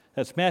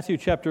That's Matthew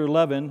chapter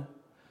 11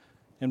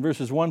 and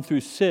verses 1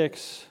 through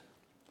 6,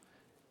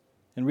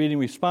 and reading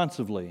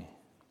responsively.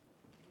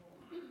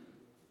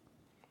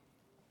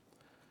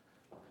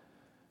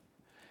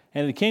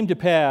 And it came to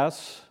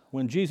pass,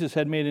 when Jesus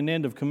had made an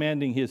end of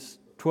commanding his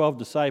 12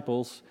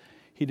 disciples,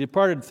 he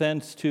departed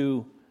thence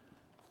to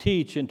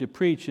teach and to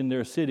preach in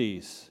their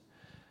cities.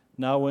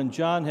 Now when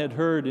John had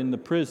heard in the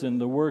prison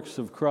the works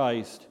of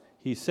Christ,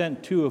 he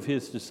sent 2 of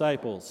his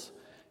disciples,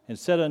 and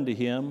said unto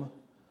him,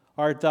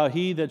 Art thou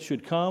he that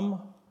should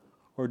come,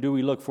 or do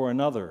we look for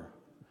another?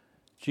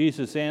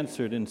 Jesus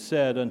answered and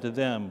said unto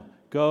them,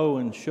 Go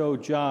and show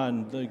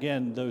John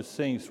again those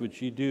things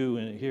which ye do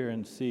and hear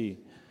and see.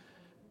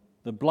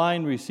 The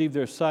blind receive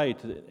their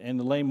sight, and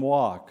the lame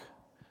walk.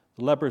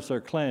 The lepers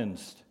are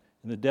cleansed,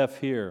 and the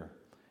deaf hear,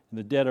 and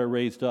the dead are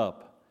raised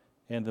up,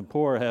 and the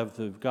poor have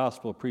the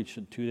gospel preached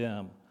to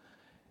them.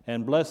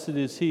 And blessed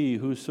is he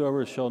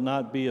whosoever shall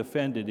not be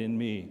offended in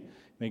me.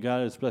 May God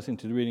add his blessing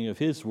to the reading of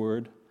his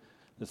word.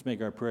 Let's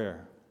make our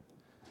prayer.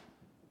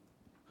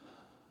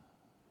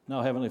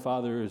 Now, Heavenly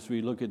Father, as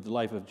we look at the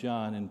life of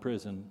John in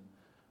prison,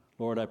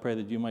 Lord, I pray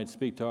that you might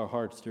speak to our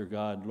hearts, dear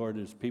God. Lord,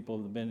 there's people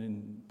that have been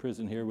in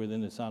prison here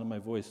within the sound of my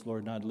voice,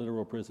 Lord, not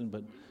literal prison,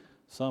 but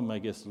some, I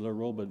guess,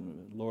 literal, but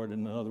Lord,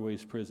 in other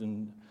ways,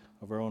 prison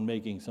of our own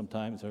making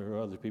sometimes, or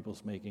other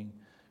people's making.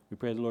 We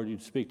pray, the Lord,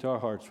 you'd speak to our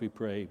hearts, we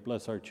pray.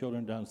 Bless our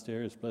children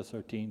downstairs, bless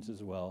our teens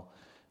as well.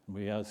 And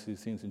we ask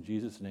these things in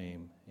Jesus'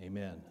 name,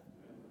 amen.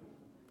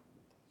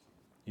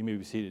 You may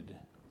be seated.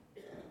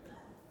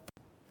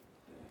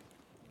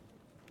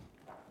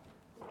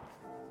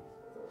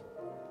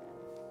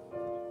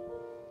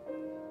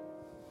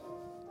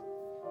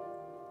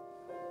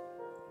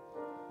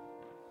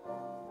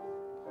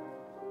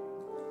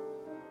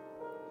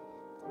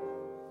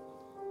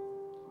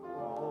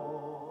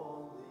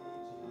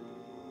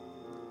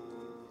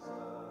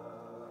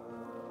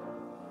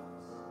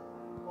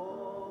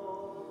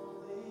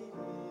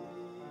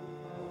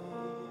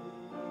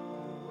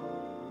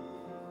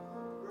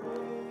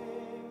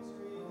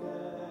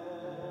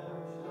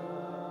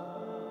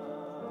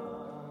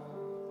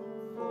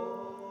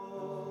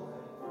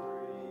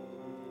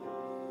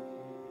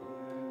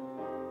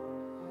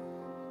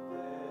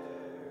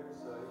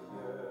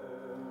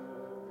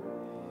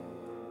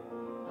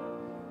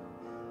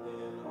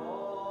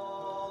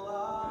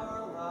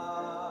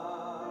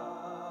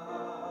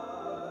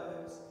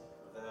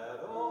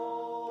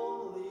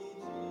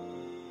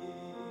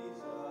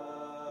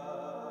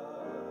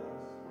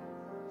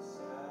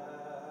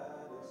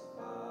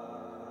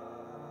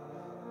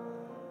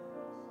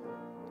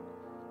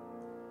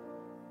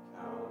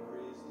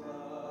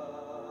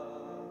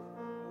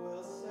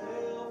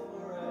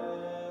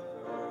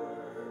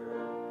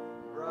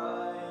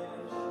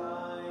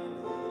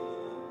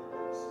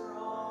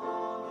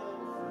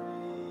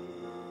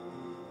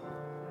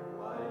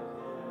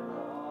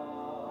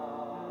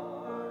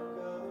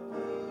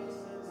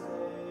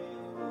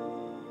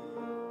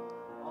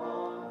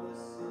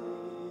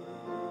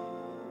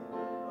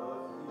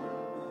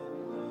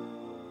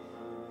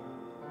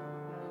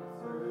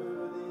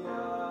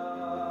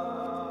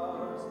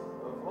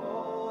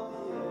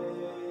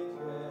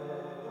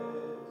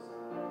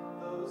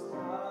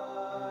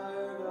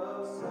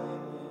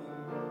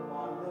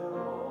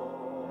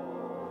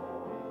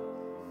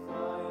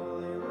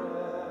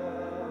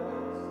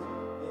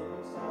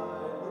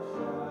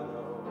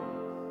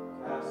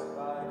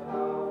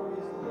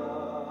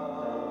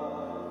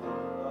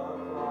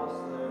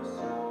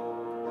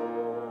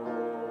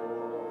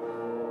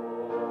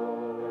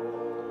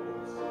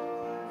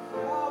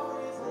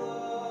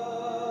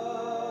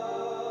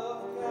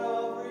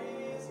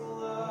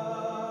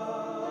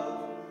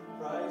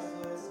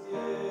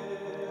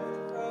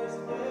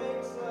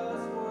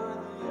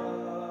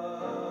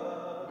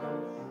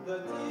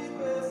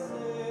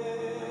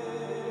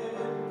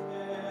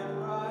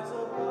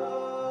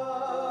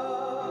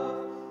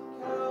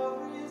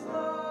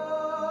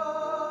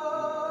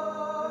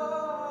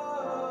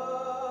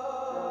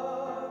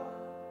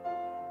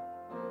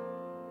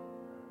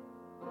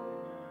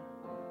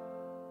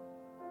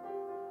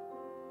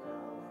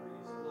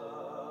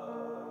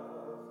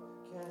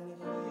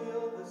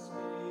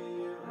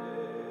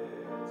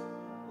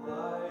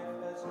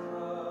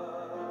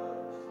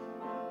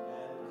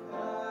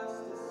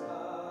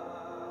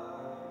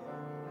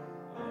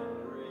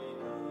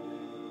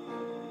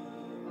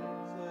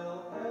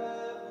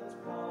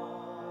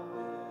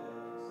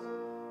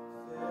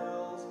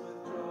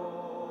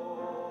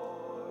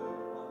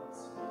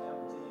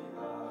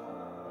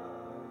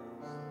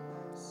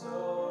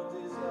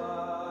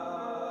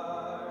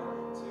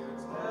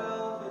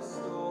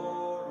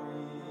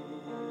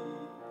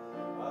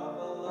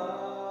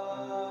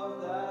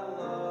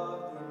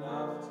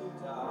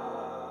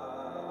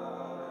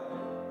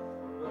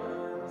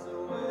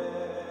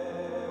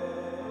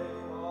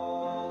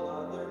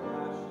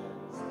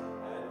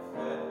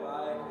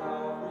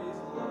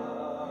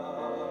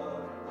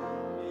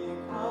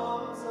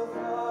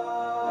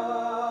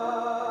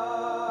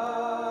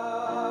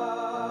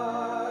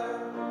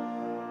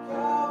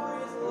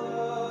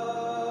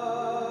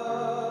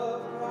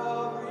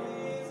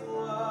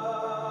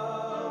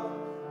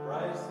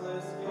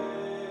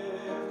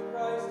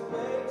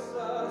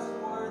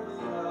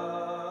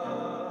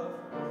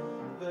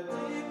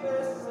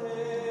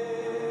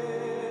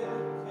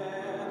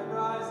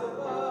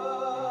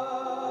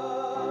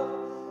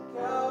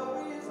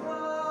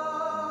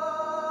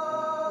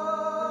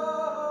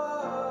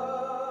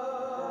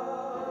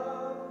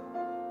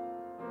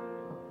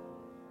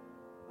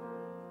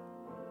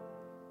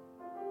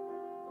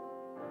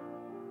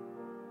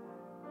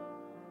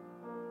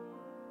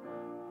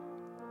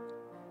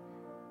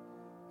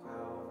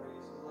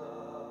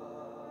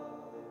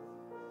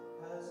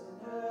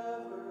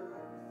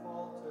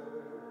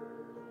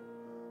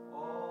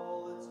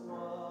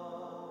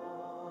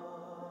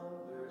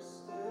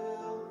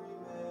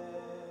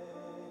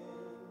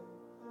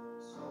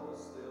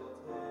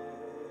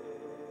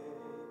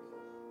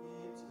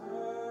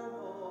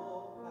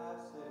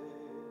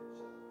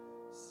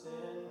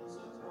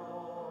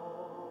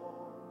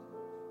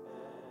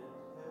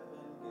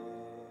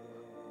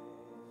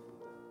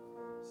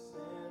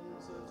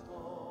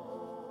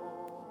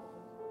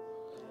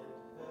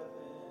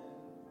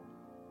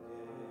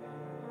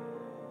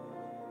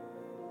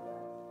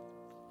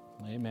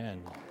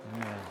 Amen.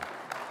 Amen.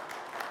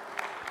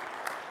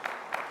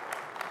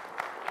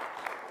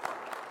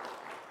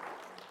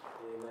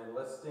 Amen.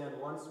 Let's stand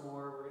once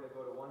more. We're going to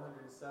go to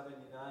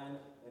 179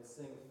 and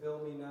sing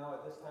Fill Me Now.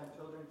 At this time,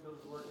 children,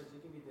 children's workers,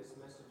 you can be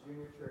dismissed to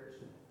junior church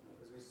as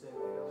we sing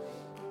Fill Me.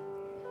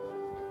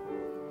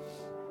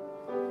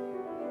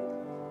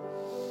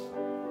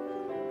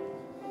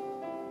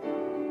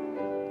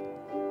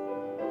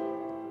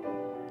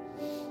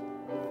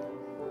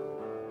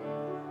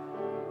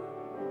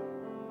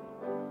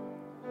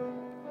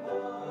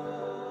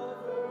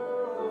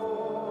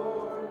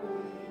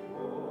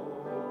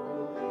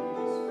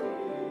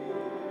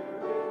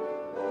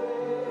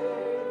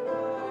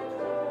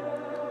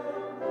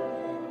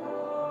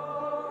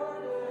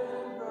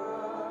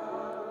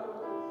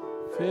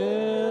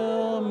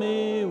 Fill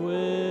me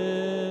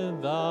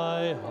with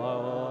thy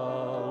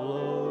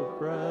hallowed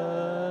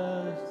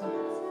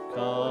presence.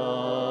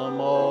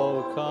 Come,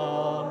 oh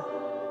come,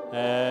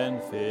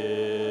 and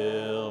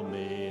fill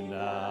me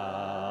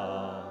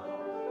now.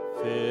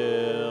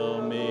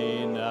 Fill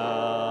me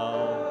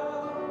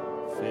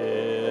now.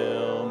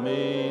 Fill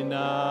me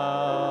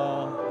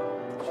now.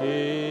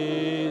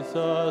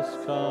 Jesus,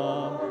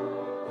 come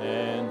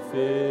and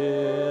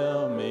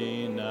fill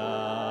me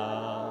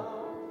now.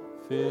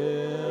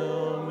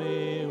 Fill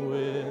me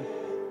with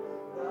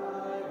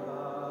thy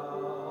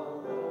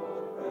hallowed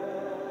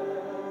presence.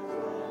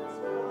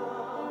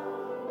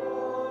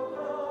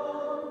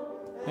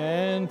 Come,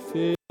 and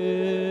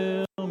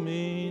fill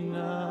me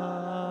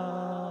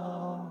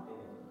now.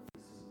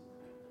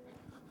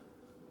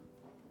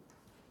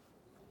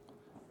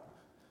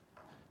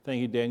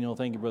 Thank you, Daniel.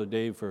 Thank you, Brother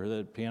Dave, for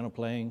that piano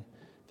playing.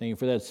 Thank you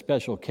for that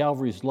special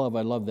Calvary's Love.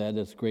 I love that.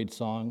 That's a great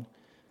song.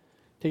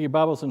 Take your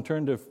Bibles and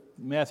turn to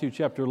Matthew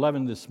chapter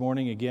 11 this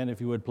morning again,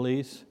 if you would,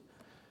 please.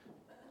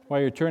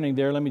 While you're turning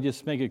there, let me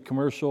just make a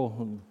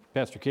commercial.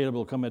 Pastor Caleb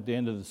will come at the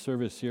end of the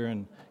service here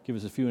and give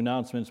us a few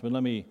announcements, but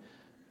let me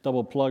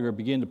double plug or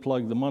begin to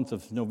plug the month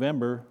of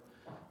November.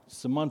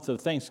 It's the month of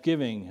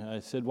Thanksgiving.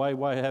 I said,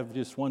 why have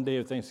just one day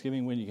of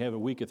Thanksgiving when you have a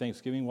week of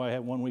Thanksgiving? Why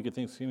have 1 week of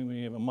Thanksgiving when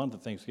you have a month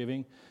of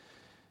Thanksgiving?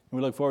 And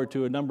we look forward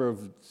to a number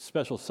of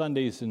special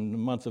Sundays in the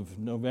month of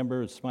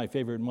November. It's my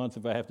favorite month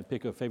if I have to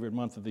pick a favorite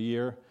month of the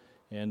year.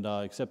 And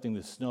excepting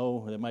the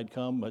snow that might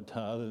come, but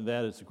other than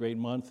that, it's a great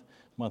month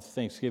of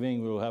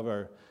Thanksgiving. We'll have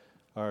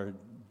our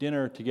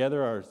dinner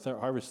together, our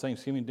Harvest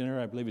Thanksgiving dinner.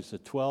 I believe it's the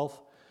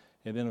 12th.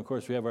 And then, of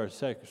course, we have our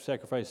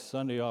Sacrifice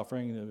Sunday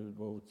offering.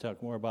 We'll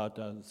talk more about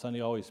Sunday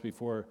always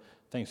before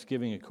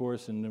Thanksgiving, of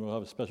course, and then we'll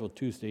have a special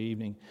Tuesday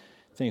evening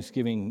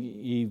Thanksgiving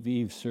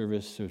Eve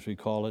service, as we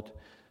call it,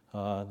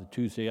 the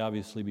Tuesday,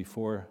 obviously,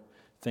 before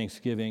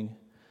Thanksgiving.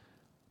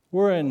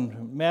 We're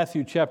in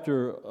Matthew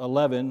chapter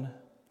 11.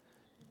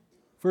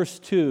 Verse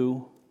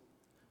 2,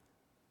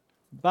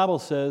 the Bible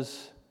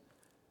says,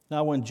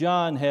 now when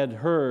John had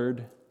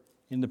heard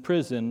in the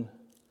prison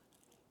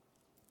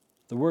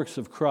the works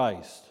of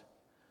Christ,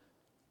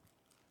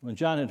 when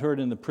John had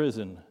heard in the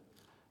prison,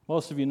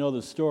 most of you know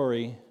the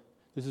story.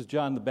 This is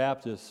John the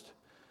Baptist.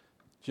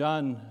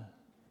 John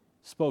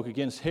spoke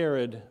against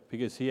Herod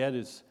because he had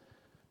his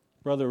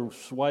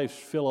brother's wife,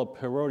 Philip,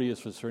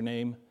 Herodias was her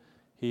name.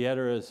 He had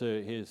her as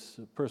his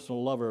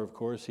personal lover, of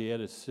course. He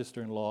had his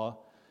sister-in-law.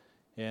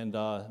 And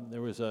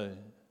there was a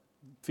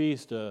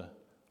feast, a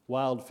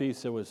wild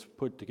feast that was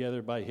put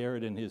together by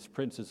Herod and his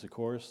princes, of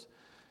course.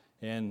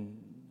 And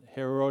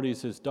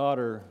Herodias, his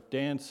daughter,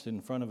 danced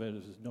in front of it. It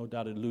was no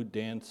doubt a lewd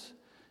dance.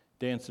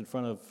 Danced in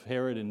front of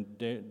Herod and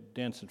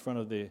danced in front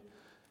of the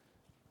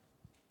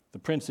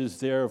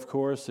princes there, of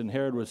course. And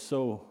Herod was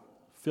so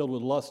filled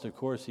with lust, of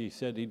course, he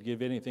said he'd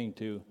give anything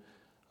to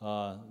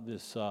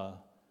this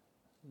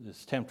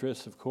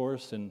temptress, of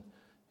course. And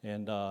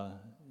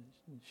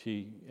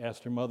she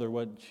asked her mother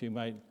what she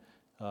might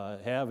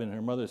have, and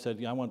her mother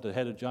said, I want the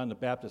head of John the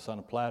Baptist on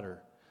a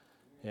platter.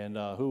 And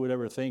who would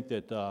ever think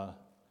that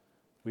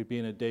we'd be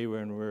in a day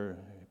where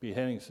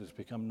beheadings has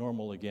become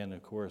normal again,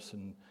 of course,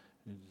 and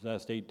the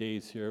last 8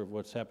 days here of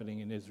what's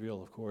happening in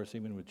Israel, of course,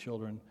 even with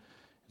children.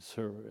 It's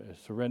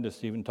horrendous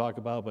to even talk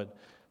about, but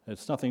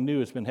it's nothing new.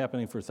 It's been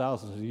happening for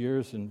thousands of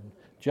years, and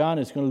John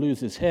is going to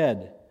lose his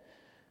head.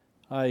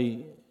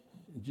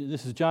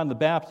 This is John the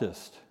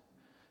Baptist.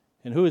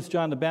 And who is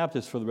John the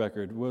Baptist, for the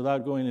record?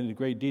 Without going into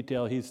great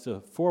detail, he's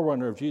the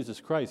forerunner of Jesus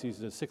Christ. He's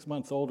the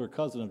 6-month older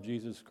cousin of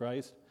Jesus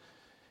Christ.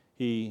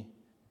 When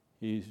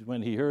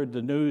he heard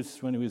the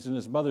news when he was in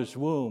his mother's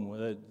womb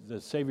that the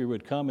Savior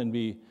would come and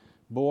be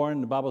born,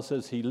 the Bible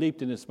says he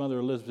leaped in his mother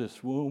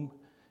Elizabeth's womb,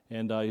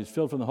 and he's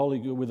filled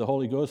with the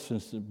Holy Ghost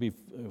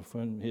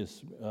from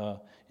his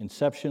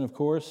inception, of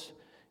course,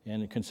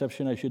 and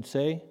conception, I should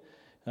say.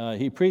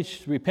 He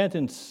preached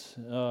repentance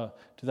to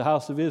the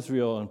house of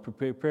Israel and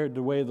prepared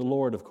the way of the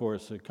Lord, of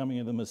course, the coming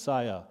of the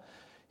Messiah.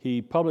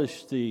 He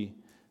published the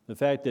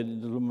fact that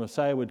the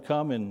Messiah would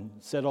come and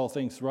set all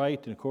things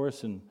right, of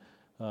course, and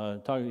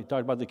he talked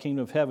about the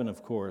kingdom of heaven,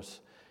 of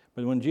course.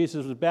 But when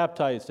Jesus was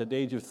baptized at the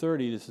age of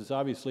 30, this is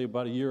obviously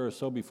about a year or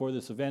so before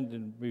this event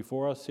and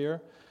before us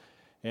here,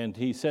 And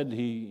he said,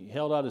 he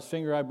held out his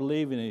finger, I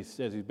believe, and he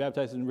says he's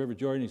baptized in the river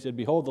Jordan. He said,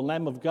 "Behold, the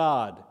Lamb of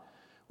God,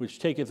 which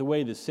taketh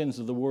away the sins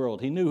of the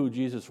world." He knew who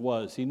Jesus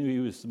was. He knew he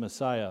was the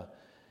Messiah,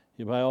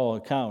 by all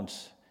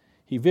accounts.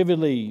 He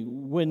vividly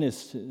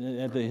witnessed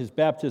at his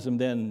baptism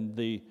then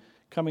the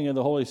coming of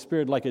the Holy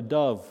Spirit like a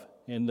dove,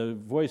 and the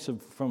voice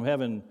from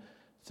heaven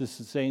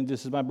saying,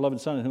 "This is my beloved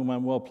Son in whom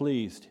I'm well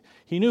pleased."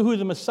 He knew who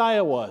the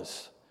Messiah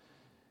was.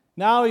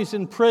 Now he's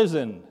in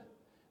prison.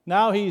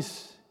 Now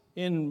he's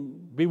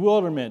in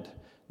bewilderment.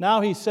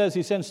 Now he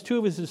sends two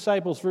of his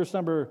disciples, verse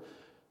number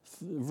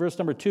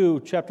 2,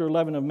 chapter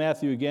 11 of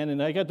Matthew again.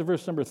 And I got to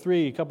verse number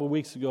 3 a couple of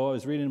weeks ago. I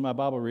was reading in my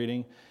Bible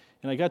reading.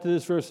 And I got to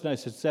this verse and I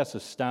said, "That's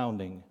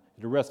astounding."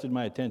 It arrested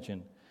my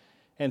attention.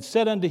 "And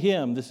said unto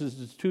him," this is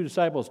the two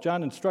disciples,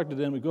 John instructed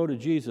them to go to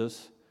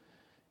Jesus.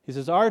 He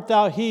says, "Art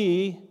thou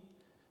he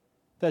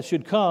that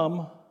should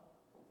come,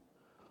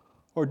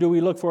 or do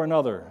we look for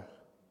another?"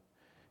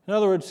 In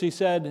other words, he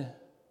said,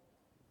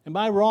 "Am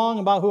I wrong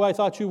about who I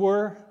thought you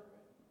were?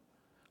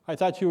 I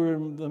thought you were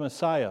the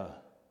Messiah.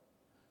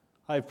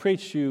 I've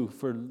preached you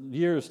for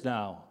years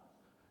now.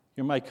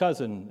 You're my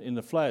cousin in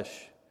the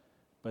flesh,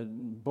 but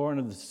born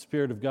of the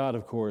Spirit of God,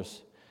 of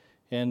course.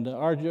 And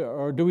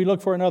or do we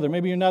look for another?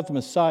 Maybe you're not the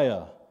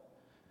Messiah."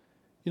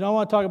 You know, I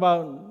want to talk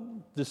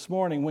about this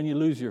morning when you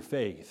lose your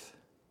faith.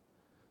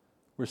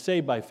 We're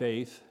saved by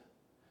faith.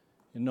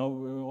 And no,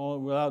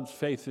 without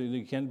faith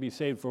you can't be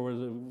saved, for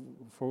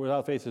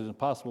without faith it is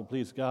impossible to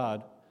please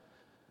God.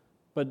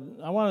 But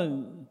I want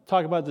to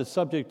talk about the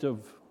subject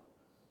of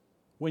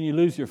when you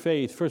lose your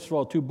faith. First of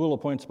all, 2 bullet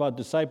points about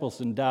disciples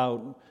and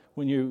doubt.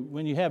 When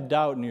you have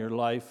doubt in your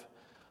life,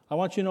 I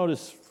want you to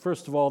notice,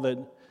 first of all, that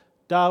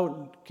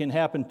doubt can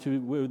happen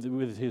with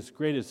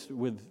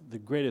the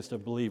greatest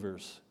of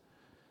believers.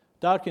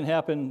 Doubt can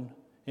happen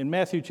in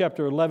Matthew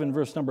chapter 11,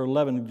 verse number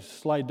 11. Just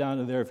slide down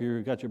to there if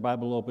you've got your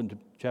Bible open to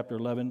chapter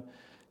 11.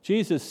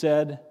 Jesus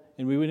said,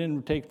 and we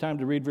didn't take time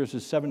to read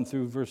verses 7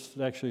 through verse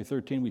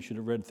 13 we should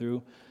have read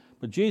through.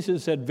 But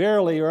Jesus said,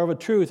 "Verily, or of a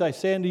truth, I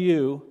say unto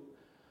you,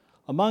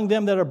 among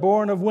them that are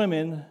born of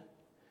women,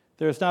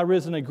 there is not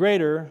risen a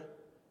greater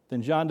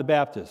than John the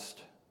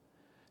Baptist."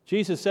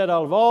 Jesus said,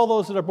 out of all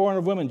those that are born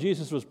of women,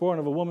 Jesus was born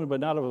of a woman, but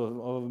not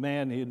of a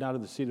man. He not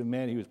of the seed of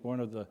man. He was born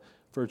of the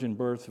virgin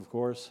birth, of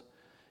course.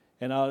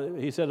 And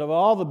he said, of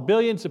all the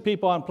billions of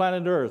people on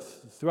planet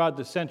Earth throughout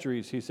the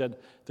centuries, he said,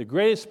 the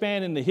greatest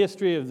man in the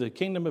history of the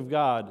kingdom of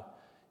God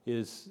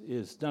is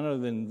none other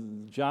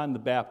than John the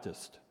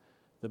Baptist,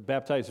 the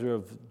baptizer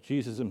of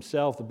Jesus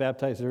himself, the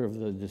baptizer of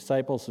the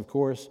disciples, of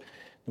course,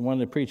 the one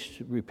that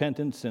preached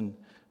repentance and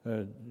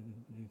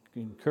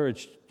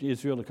encouraged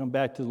Israel to come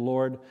back to the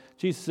Lord.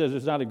 Jesus says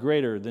there's not a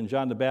greater than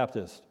John the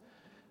Baptist.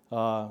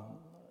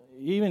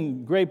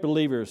 Even great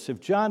believers, if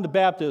John the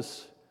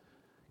Baptist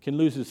can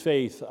lose his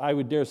faith, I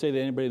would dare say that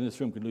anybody in this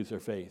room could lose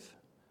their faith.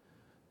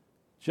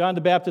 John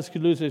the Baptist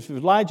could lose his faith.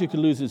 Elijah could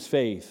lose his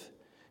faith.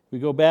 We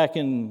go back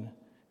in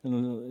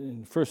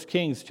 1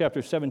 Kings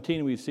chapter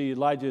 17, we see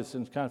Elijah's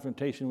in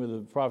confrontation with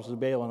the prophets of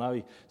Baal and how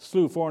he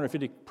slew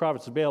 450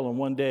 prophets of Baal in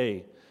one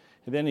day.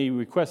 And then he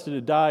requested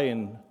to die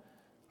in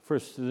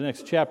the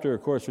next chapter,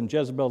 of course, when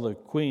Jezebel, the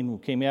queen,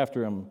 came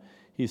after him.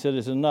 He said,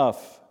 "It's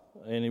enough,"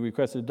 and he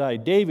requested to die.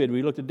 David,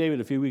 we looked at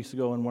David a few weeks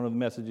ago in one of the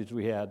messages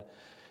we had.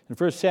 In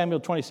 1 Samuel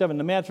 27,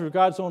 the man after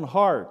God's own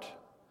heart.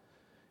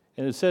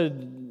 And it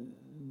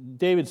said,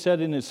 David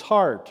said in his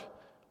heart,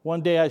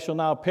 "One day I shall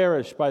now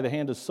perish by the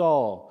hand of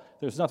Saul.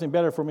 There's nothing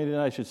better for me than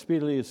I should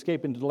speedily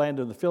escape into the land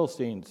of the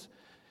Philistines.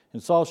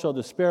 And Saul shall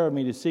despair of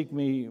me to seek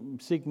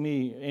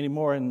me any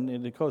more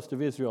in the coast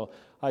of Israel.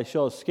 I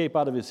shall escape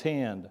out of his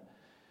hand."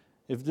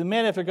 If the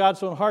man after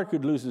God's own heart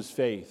could lose his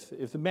faith,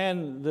 if the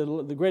man,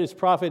 the greatest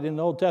prophet in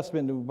the Old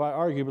Testament,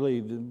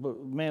 arguably the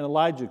man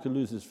Elijah could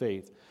lose his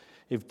faith,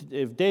 if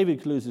David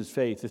could lose his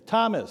faith, if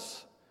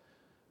Thomas,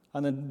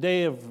 on the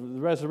day of the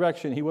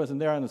resurrection, he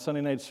wasn't there on the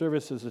Sunday night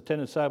service, as the 10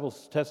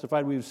 disciples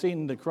testified, "We've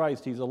seen the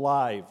Christ, he's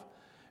alive."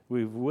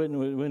 We've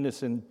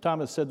witnessed, and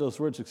Thomas said those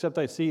words, "Except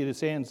I see in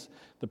his hands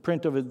the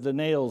print of the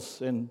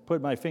nails, and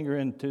put my finger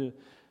into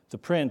the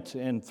print,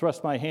 and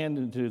thrust my hand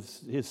into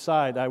his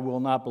side, I will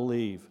not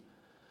believe."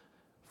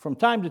 From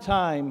time to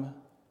time,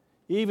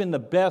 even the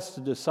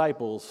best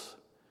disciples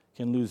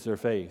can lose their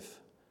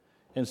faith.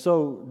 And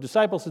so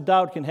disciples of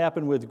doubt can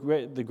happen with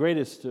the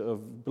greatest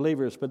of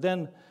believers, but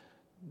then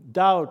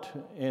doubt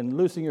and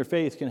losing your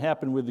faith can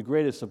happen with the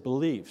greatest of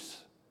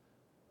beliefs.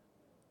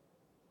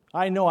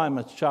 I know I'm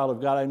a child of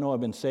God. I know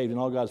I've been saved, and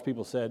all God's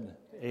people said,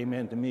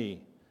 "Amen" to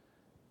me.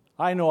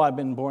 I know I've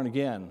been born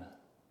again.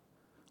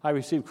 I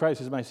received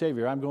Christ as my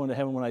Savior. I'm going to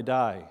heaven when I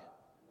die.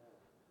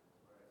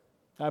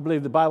 I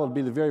believe the Bible to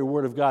be the very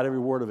Word of God, every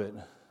word of it.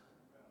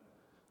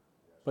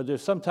 But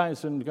there's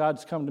sometimes when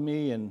God's come to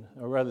me,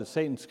 or rather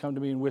Satan's come to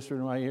me and whispered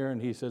in my ear,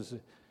 and he says,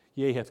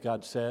 "Yea, hath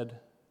God said."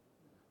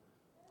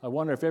 I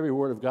wonder if every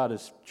word of God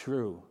is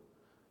true.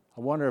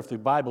 I wonder if the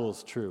Bible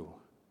is true.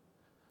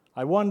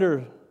 I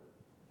wonder,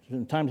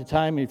 from time to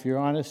time, if you're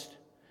honest,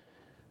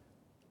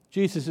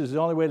 Jesus is the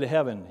only way to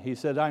heaven. He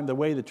said, "I am the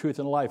way, the truth,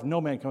 and the life.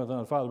 No man cometh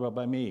unto the Father but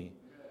by me."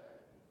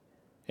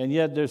 And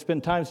yet there's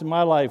been times in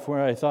my life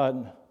where I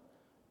thought,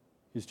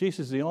 is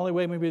Jesus the only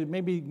way?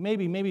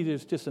 Maybe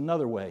there's just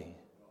another way.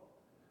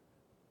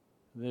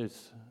 You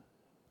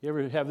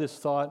ever have this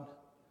thought?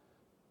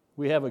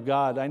 We have a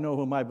God. I know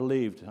whom I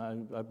believed.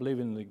 I believe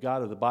in the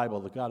God of the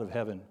Bible, the God of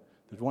heaven.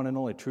 There's one and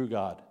only true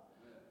God.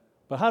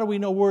 But how do we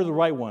know we're the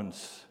right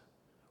ones?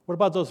 What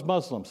about those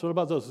Muslims? What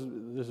about those?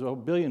 There's a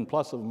billion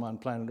plus of them on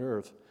planet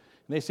Earth.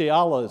 And they say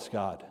Allah is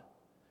God.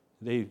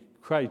 They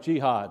cry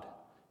jihad.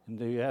 And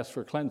they ask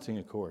for cleansing,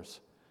 of course.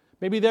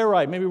 Maybe they're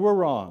right. Maybe we're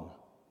wrong.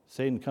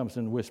 Satan comes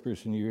and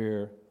whispers in your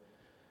ear.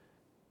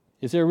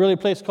 Is there really a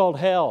place called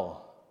hell?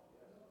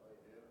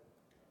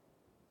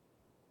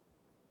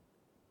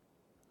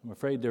 I'm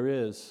afraid there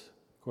is,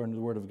 according to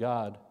the Word of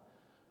God.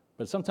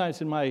 But sometimes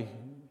in my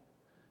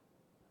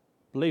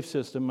belief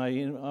system, my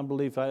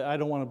unbelief, I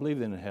don't want to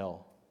believe in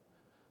hell.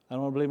 I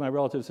don't want to believe my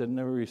relatives that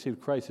never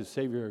received Christ as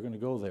Savior are going to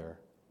go there.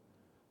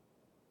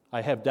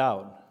 I have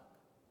doubt.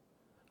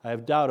 I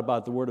have doubt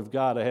about the Word of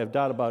God. I have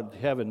doubt about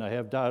heaven. I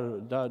have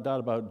doubt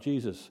about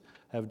Jesus.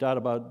 I have doubt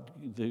about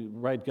the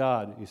right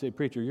God. You say,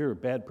 preacher, you're a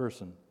bad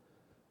person.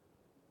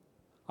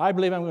 I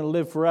believe I'm going to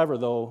live forever,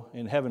 though,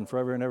 in heaven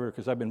forever and ever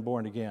because I've been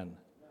born again.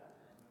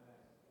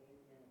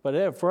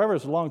 But forever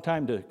is a long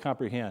time to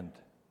comprehend.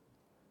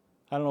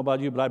 I don't know about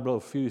you, but I blow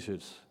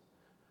fuses.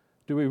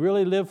 Do we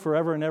really live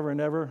forever and ever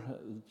and ever,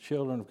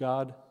 children of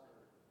God?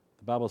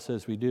 The Bible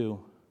says we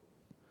do.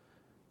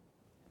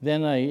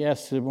 Then I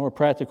asked a more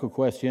practical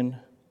question.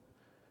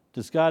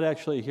 Does God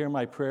actually hear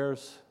my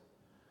prayers?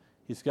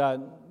 He's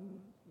got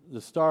the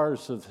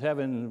stars of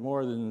heaven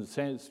more than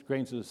the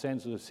grains of the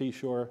sands of the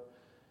seashore.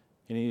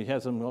 And he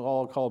has them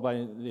all called by,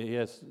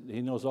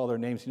 he knows all their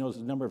names. He knows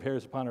the number of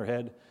hairs upon our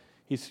head.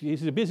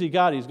 He's a busy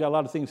God. He's got a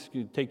lot of things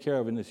to take care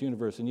of in this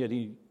universe, and yet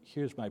he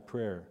hears my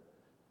prayer.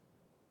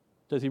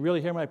 Does he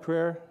really hear my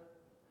prayer?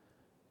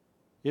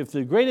 If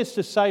the greatest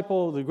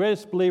disciple, the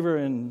greatest believer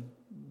in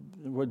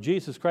what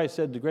Jesus Christ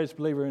said, the greatest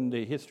believer in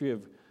the history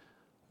of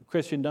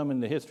Christendom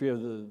and the history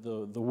of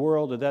the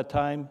world at that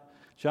time,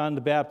 John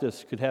the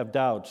Baptist could have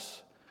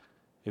doubts.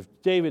 If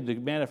David, the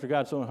man after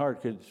God's own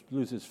heart, could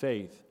lose his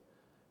faith.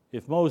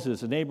 If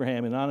Moses and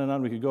Abraham and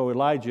on we could go,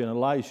 Elijah and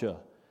Elisha,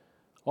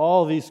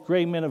 all these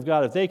great men of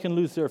God, if they can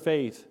lose their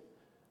faith,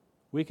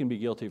 we can be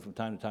guilty from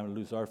time to time to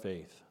lose our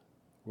faith.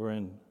 We're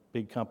in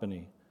big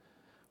company.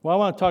 Well, I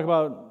want to talk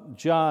about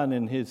John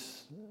and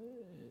his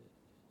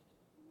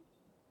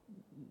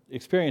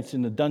experience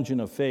in the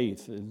dungeon of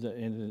faith, in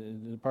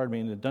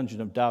the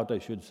dungeon of doubt, I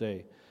should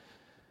say.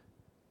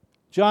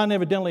 John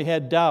evidently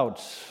had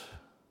doubts,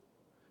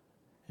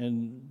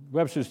 and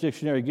Webster's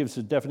dictionary gives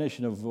a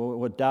definition of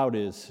what doubt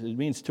is. It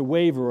means to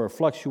waver or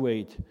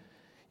fluctuate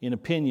in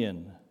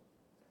opinion,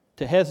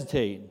 to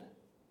hesitate,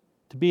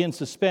 to be in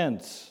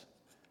suspense,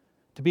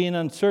 to be in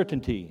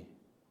uncertainty,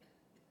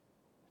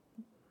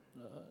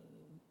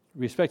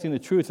 respecting the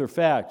truth or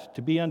fact,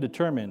 to be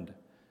undetermined.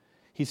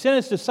 He sent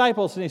his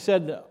disciples and he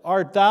said,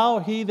 "Art thou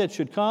he that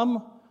should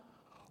come,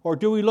 or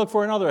do we look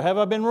for another? Have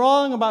I been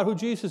wrong about who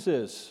Jesus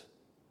is?"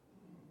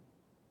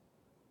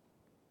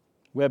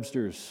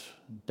 Webster's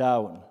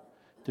doubt,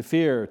 to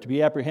fear, to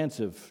be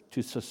apprehensive,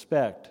 to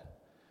suspect,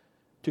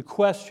 to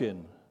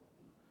question,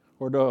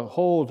 or to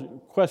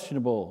hold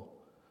questionable,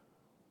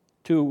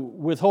 to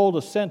withhold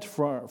assent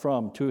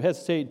from, to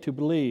hesitate to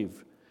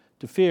believe,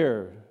 to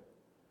fear,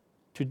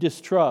 to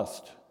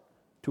distrust,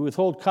 to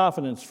withhold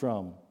confidence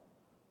from,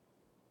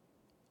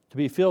 to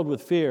be filled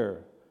with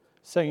fear.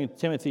 2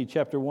 Timothy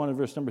chapter 1 and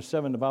verse number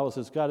 7, the Bible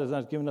says, God has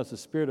not given us a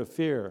spirit of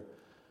fear,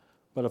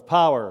 but of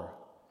power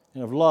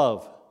and of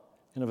love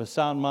and of a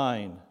sound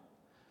mind.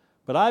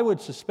 But I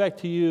would suspect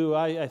to you,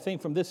 I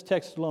think from this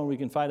text alone we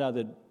can find out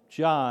that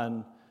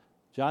John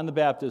the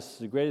Baptist,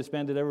 the greatest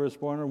man that ever was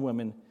born of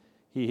woman,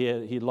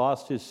 he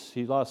lost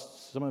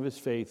some of his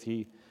faith.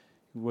 He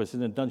was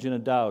in a dungeon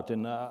of doubt.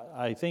 And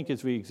I think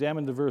as we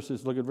examine the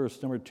verses, look at verse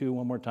number 2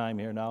 one more time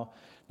here now.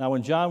 Now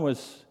when John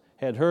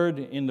had heard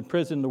in the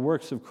prison the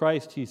works of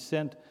Christ, he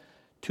sent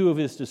 2 of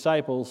his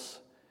disciples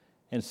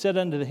and said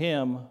unto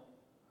him,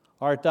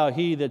 Art thou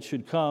he that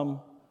should come,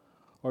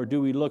 or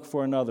do we look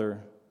for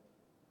another?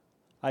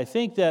 I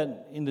think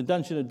that in the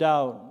dungeon of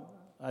doubt,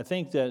 I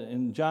think that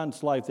in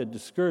John's life that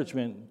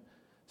discouragement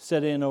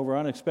set in over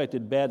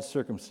unexpected bad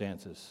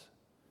circumstances.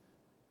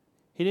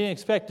 He didn't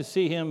expect to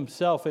see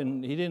himself,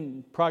 and he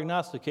didn't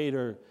prognosticate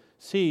or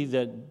see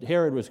that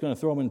Herod was going to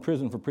throw him in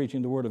prison for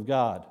preaching the Word of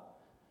God.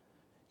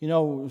 You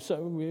know,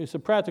 so it's a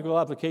practical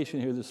application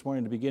here this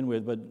morning to begin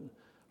with, but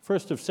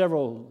first of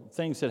several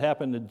things that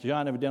happened to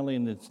John evidently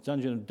in the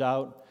dungeon of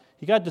doubt,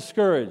 he got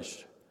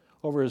discouraged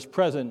over his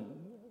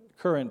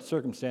current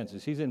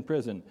circumstances. He's in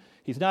prison.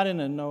 He's not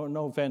in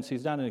no offense,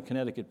 he's not in a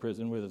Connecticut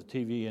prison with a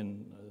TV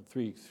and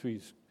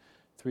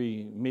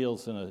three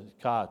meals and a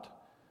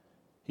cot.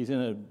 He's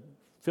in a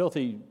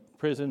filthy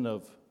prison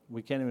of,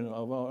 we can't even,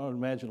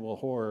 unimaginable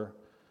horror.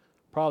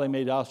 Probably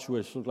made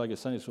Auschwitz look like a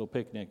Sunday school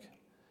picnic.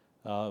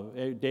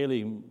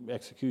 Daily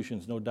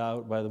executions, no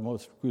doubt, by the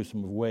most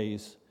gruesome of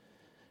ways.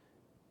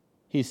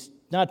 He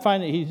didn't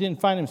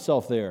find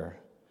himself there.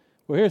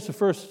 Well, here's the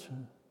first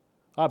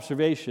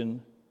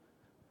observation.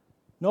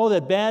 Know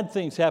that bad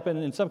things happen,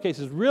 and in some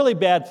cases, really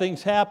bad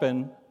things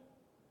happen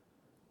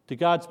to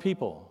God's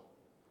people.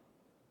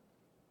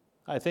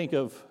 I think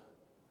of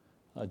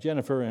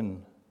Jennifer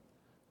and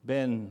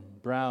Ben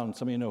Brown.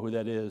 Some of you know who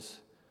that is.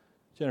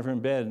 Jennifer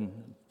and Ben,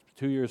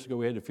 2 years ago,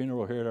 we had a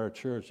funeral here at our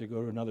church. They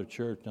go to another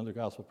church, another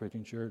gospel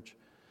preaching church.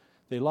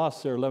 They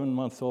lost their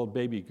 11-month-old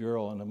baby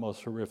girl in the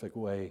most horrific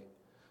way.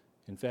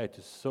 In fact,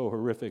 it's so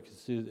horrific,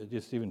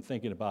 just even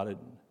thinking about it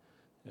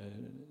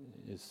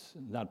is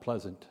not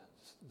pleasant, to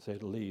say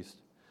the least.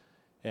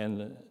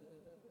 And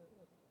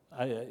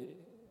I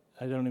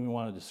don't even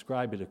want to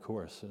describe it, of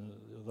course.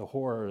 The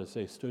horror as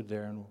they stood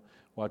there and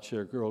watched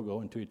their girl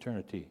go into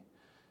eternity.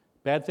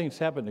 Bad things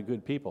happen to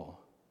good people.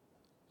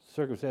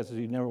 Circumstances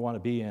you never want to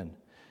be in.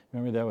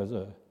 Remember, that was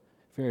a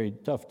very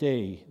tough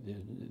day,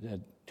 that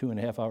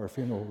 2.5-hour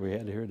funeral we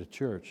had here at the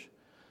church.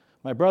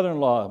 My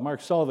brother-in-law, Mark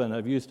Sullivan,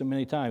 I've used him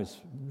many times.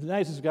 The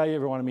nicest guy you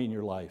ever want to meet in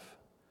your life.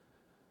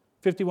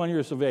 51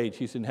 years of age,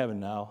 he's in heaven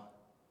now.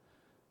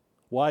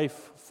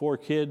 Wife, 4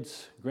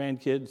 kids,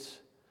 grandkids,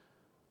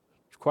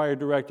 choir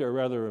director, or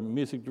rather a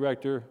music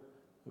director,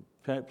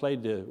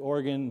 played the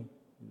organ,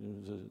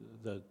 was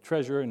the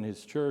treasurer in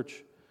his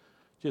church.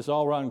 Just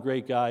all-around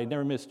great guy,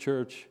 never missed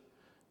church,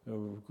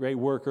 great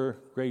worker,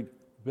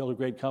 built a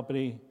great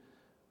company,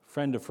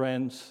 friend of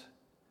friends.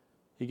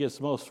 He gets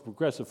the most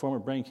progressive form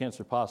of brain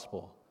cancer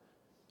possible.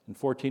 In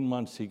 14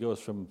 months, he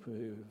goes from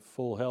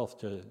full health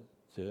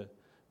to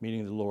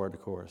meeting the Lord,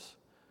 of course.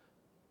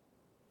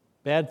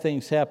 Bad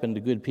things happen to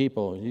good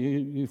people.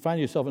 You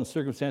find yourself in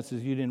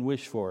circumstances you didn't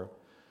wish for.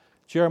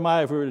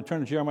 Jeremiah, if we were to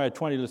turn to Jeremiah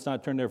 20, let's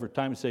not turn there for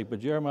time's sake, but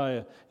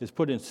Jeremiah is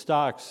put in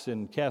stocks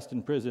and cast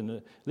in prison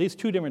at least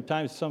 2 different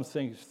times, some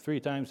things 3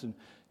 times, and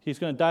he's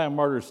going to die a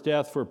martyr's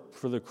death for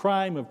the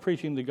crime of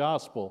preaching the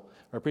gospel,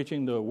 or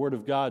preaching the word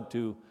of God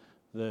to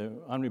the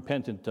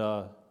unrepentant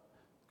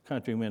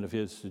countrymen of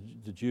his,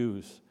 the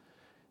Jews.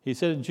 He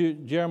said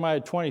in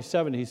Jeremiah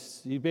 27,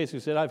 he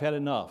basically said, I've had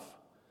enough.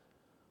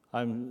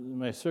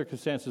 My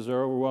circumstances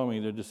are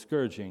overwhelming, they're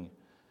discouraging.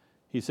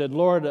 He said,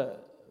 Lord,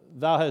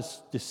 thou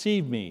hast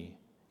deceived me,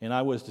 and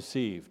I was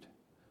deceived.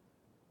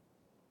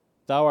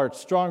 Thou art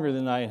stronger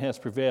than I and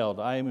hast prevailed.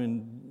 I am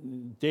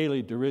in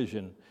daily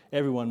derision.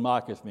 Everyone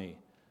mocketh me.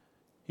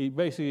 He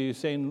basically is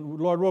saying,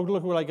 Lord,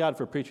 look what I got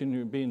for preaching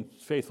and being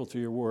faithful to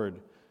your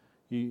word.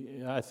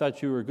 I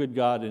thought you were a good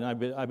God, and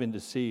I've been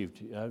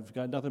deceived. I've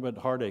got nothing but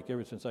heartache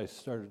ever since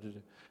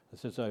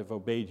since I've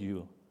obeyed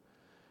you.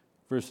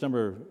 Verse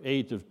number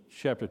 8 of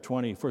chapter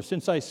 20. For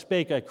since I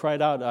spake, I cried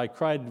out. I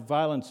cried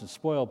violence and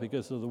spoil,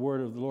 because of the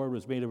word of the Lord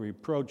was made a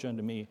reproach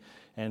unto me,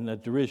 and a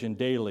derision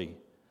daily.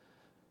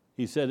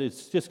 He said,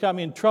 it's just got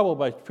me in trouble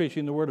by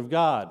preaching the word of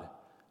God.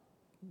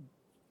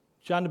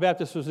 John the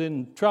Baptist was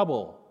in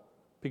trouble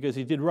because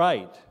he did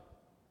right.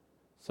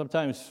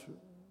 Sometimes,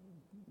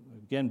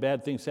 again,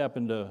 bad things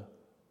happen to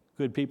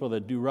good people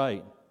that do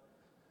right.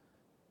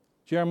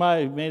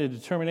 Jeremiah made a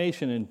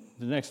determination in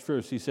the next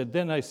verse. He said,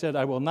 then I said,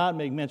 I will not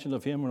make mention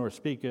of him nor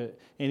speak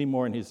any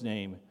more in his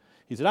name.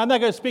 He said, I'm not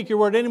going to speak your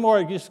word anymore.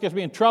 It just gets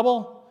me in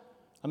trouble.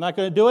 I'm not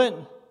going to do it.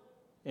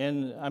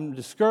 And I'm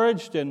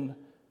discouraged.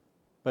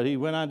 But he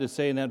went on to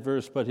say in that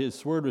verse, but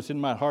his word was in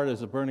my heart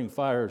as a burning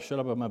fire, shut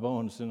up in my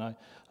bones. And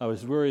I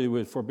was weary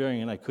with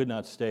forbearing, and I could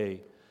not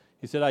stay.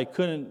 He said, I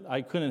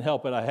couldn't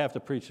help it. I have to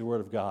preach the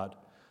word of God.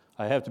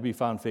 I have to be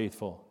found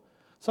faithful.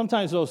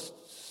 Sometimes those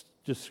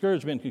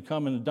discouragement could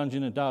come in a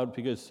dungeon of doubt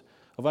because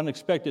of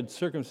unexpected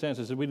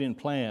circumstances that we didn't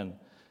plan.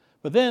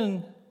 But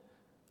then,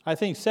 I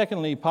think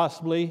secondly,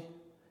 possibly,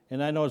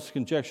 and I know it's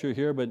conjecture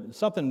here, but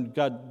something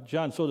got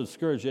John so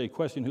discouraged that he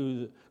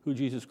questioned who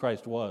Jesus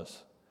Christ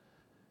was.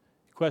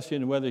 He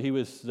questioned whether he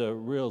was the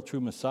real,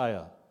 true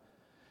Messiah.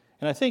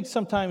 And I think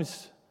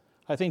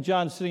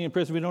John's sitting in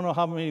prison. We don't know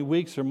how many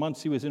weeks or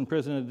months he was in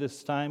prison at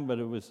this time, but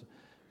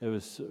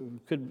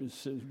could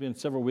have been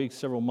several weeks,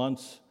 several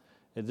months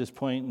at this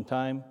point in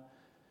time.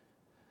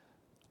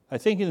 I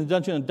think in the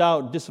dungeon of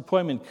doubt,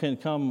 disappointment can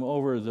come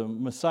over the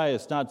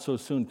Messiah's not so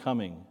soon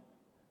coming.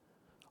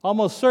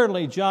 Almost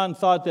certainly, John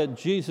thought that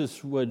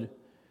Jesus would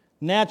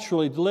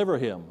naturally deliver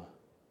him.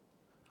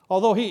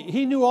 Although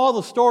he knew all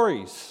the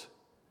stories.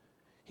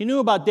 He knew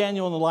about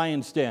Daniel in the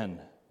lion's den.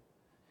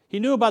 He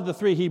knew about the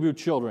 3 Hebrew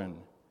children.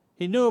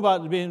 He knew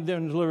about being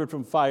delivered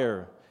from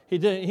fire. He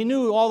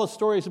knew all the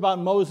stories about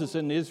Moses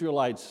and the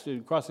Israelites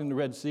crossing the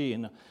Red Sea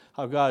and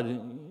how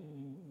God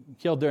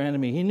killed their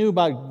enemy. He knew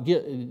about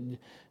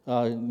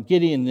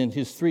Gideon and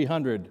his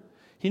 300.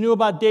 He knew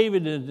about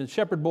David and the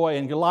shepherd boy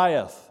and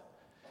Goliath.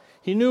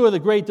 He knew of the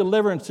great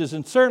deliverances,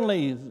 and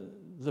certainly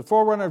the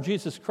forerunner of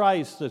Jesus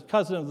Christ, the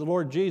cousin of the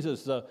Lord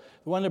Jesus, the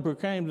one that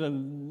proclaimed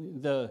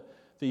the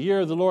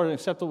year of the Lord, an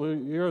acceptable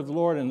year of the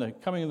Lord, and the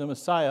coming of the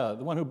Messiah,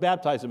 the one who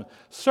baptized him.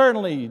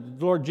 Certainly,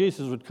 the Lord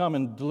Jesus would come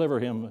and deliver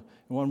him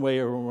in one way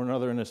or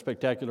another in a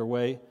spectacular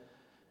way.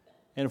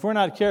 And if we're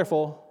not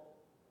careful,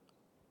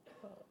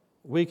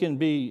 we can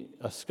be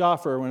a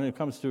scoffer when it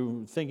comes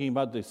to thinking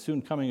about the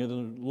soon coming of the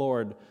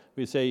Lord.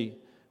 We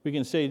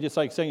can say, just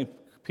like 2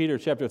 Peter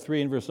chapter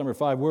 3 and verse number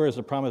 5, where is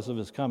the promise of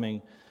his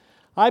coming?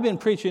 I've been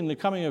preaching the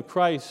coming of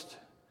Christ.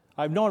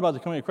 I've known about the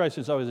coming of Christ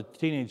since I was a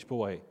teenage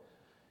boy,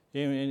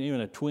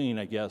 even a tween,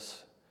 I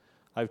guess.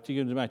 I've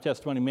given my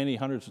testimony many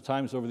hundreds of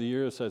times over the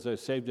years as I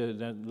saved at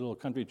that little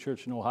country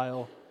church in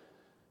Ohio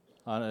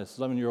on an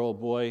 11-year-old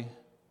boy.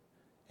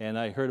 And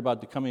I heard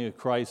about the coming of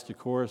Christ, of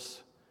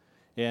course.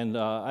 And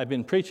I've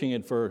been preaching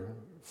it for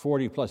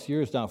 40 plus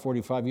years now,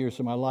 45 years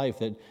of my life,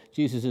 that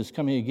Jesus is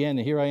coming again.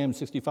 And here I am,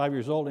 65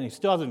 years old, and he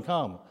still hasn't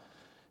come.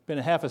 It's been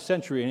a half a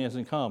century and he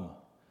hasn't come.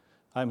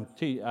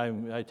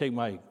 I take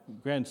my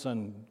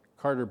grandson,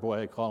 Carter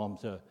boy, I call him,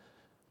 to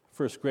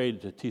first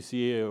grade to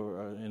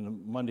TCA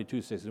in Monday,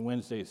 Tuesdays, and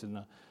Wednesdays.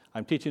 And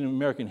I'm teaching him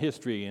American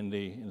history in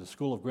the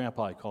School of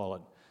Grandpa, I call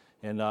it.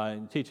 And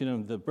I'm teaching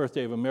him the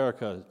birthday of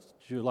America,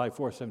 July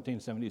 4,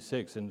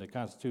 1776, and the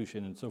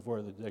Constitution and so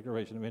forth, the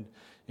Declaration of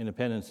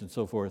Independence and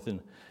so forth.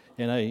 And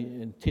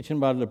I teach him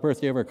about the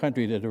birthday of our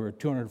country, that we're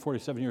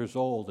 247 years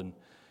old.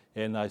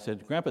 And I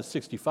said, Grandpa's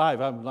 65.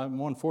 I'm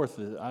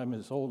 1/4. I'm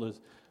as old as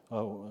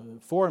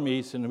 4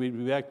 meets, and we'd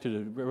be back to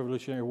the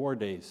Revolutionary War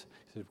days.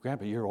 He said,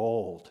 Grandpa, you're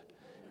old.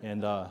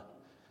 And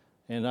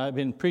I've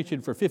been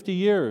preaching for 50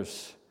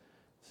 years.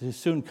 He's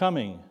soon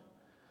coming.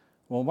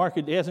 Well,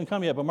 he hasn't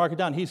come yet, but mark it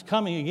down. He's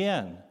coming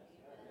again.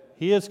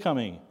 He is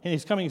coming, and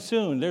he's coming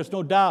soon. There's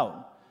no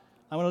doubt.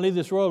 I'm going to leave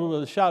this world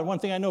with a shout. One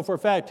thing I know for a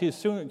fact,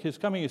 his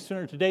coming is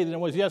sooner today than it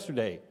was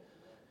yesterday.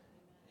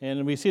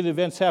 And we see the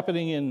events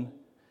happening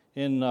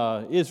in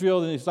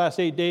Israel in these last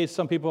 8 days.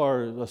 Some people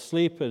are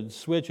asleep and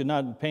switch and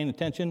not paying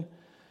attention.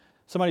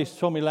 Somebody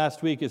told me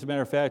last week, as a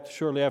matter of fact,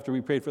 shortly after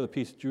we prayed for the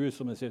peace of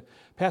Jerusalem, they said,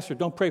 Pastor,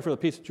 don't pray for the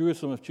peace of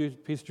Jerusalem. If the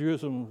peace of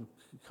Jerusalem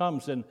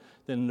comes, then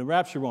the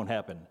rapture won't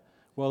happen.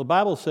 Well, the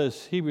Bible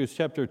says, Hebrews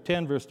chapter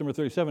 10, verse number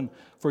 37,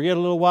 for yet a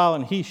little while,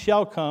 and he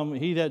shall come,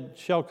 he that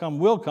shall come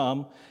will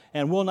come,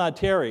 and will not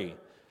tarry.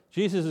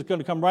 Jesus is going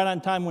to come right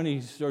on time when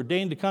he's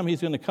ordained to come. He's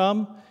going to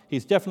come.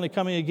 He's definitely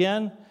coming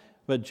again.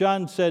 But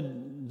John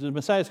said, the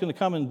Messiah is going to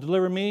come and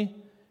deliver me,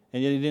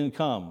 and yet he didn't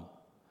come.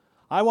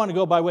 I want to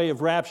go by way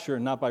of rapture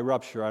and not by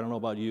rupture. I don't know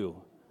about you.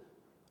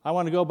 I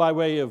want to go by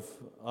way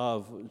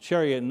of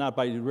chariot and not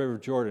by the river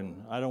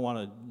Jordan. I don't want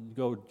to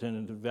go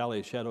to the valley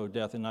of shadow of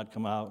death and not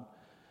come out.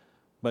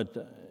 But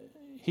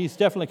he's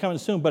definitely coming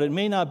soon, but it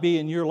may not be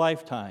in your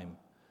lifetime.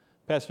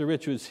 Pastor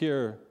Rich was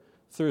here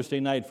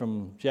Thursday night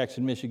from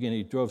Jackson, Michigan.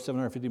 He drove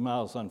 750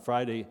 miles on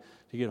Friday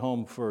to get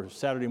home for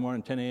Saturday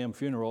morning 10 a.m.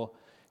 funeral.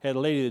 Had a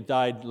lady that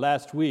died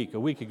a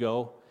week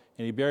ago,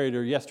 and he buried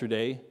her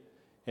yesterday.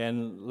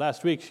 And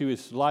last week she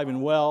was alive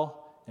and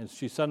well, and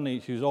she was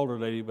an older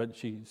lady, but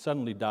she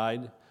suddenly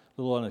died,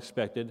 a little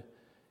unexpected.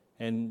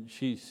 And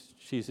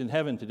she's in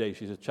heaven today.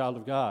 She's a child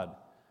of God.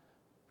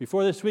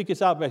 Before this week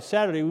is out, by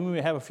Saturday, we may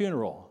have a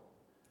funeral.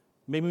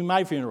 Maybe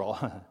my funeral.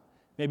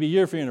 Maybe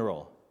your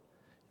funeral.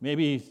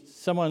 Maybe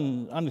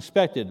someone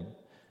unexpected.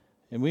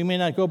 And we may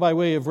not go by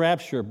way of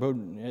rapture, but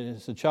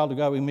as a child of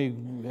God, we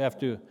may have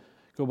to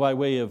go by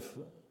way of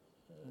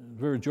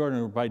River Jordan,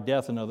 or by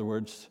death, in other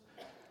words.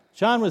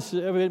 John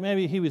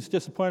maybe he was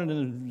disappointed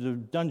in the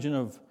dungeon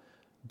of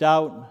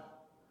doubt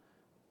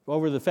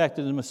over the fact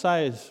that the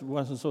Messiah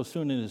wasn't so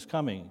soon in his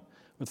coming.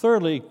 But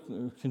thirdly,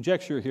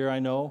 conjecture here, I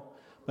know,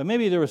 but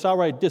maybe there was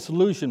outright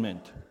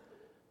disillusionment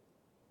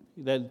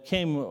that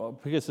came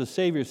because the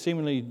Savior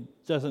seemingly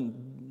doesn't,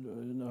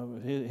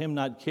 him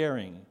not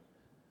caring.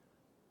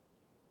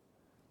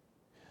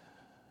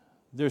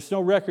 There's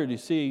no record, you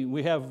see.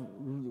 We have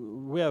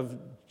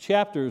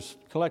chapters,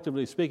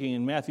 collectively speaking,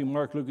 in Matthew,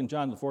 Mark, Luke, and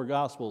John, the 4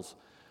 Gospels,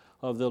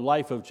 of the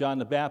life of John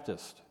the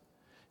Baptist.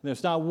 And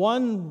there's not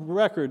one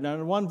record, not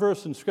one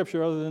verse in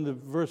Scripture other than the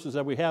verses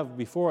that we have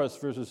before us,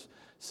 verses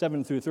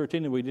 7 through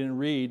 13 that we didn't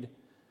read,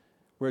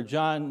 where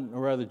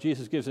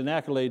Jesus gives an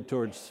accolade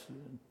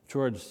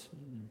towards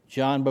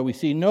John, but we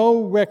see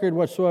no record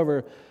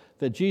whatsoever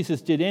that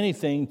Jesus did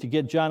anything to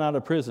get John out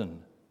of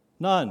prison.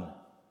 None.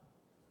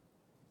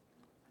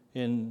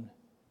 And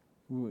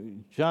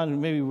John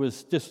maybe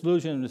was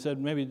disillusioned and said,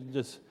 maybe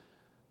does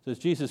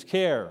Jesus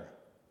care?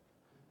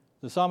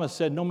 The psalmist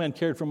said, no man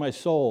cared for my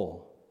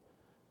soul.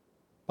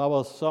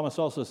 The psalmist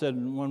also said,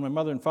 when my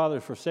mother and father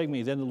forsake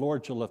me, then the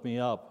Lord shall lift me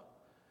up.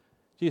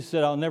 Jesus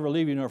said, I'll never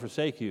leave you nor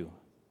forsake you.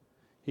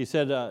 He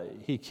said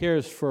he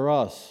cares for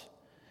us.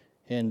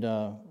 And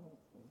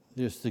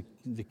there's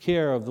the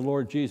care of the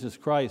Lord Jesus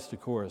Christ,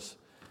 of course.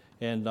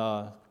 And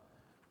the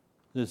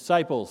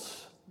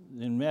disciples,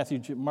 in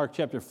Mark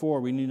chapter 4,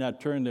 we need not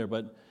turn there,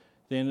 but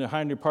in the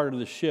hinder part of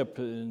the ship,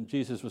 and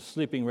Jesus was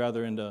sleeping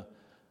rather in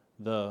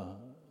the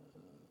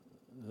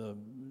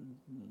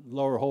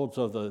lower holds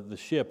of the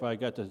ship. I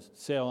got to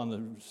sail on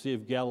the Sea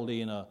of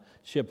Galilee in a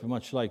ship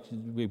much like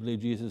we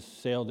believe Jesus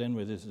sailed in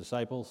with his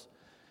disciples.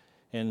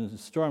 And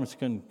storms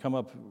can come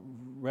up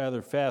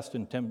rather fast,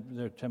 and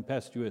they're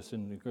tempestuous,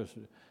 and of course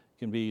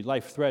can be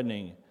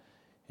life-threatening.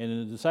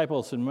 And the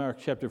disciples in Mark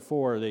chapter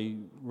 4, they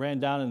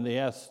ran down and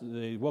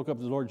they woke up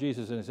the Lord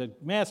Jesus and they said,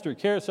 Master,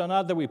 carest thou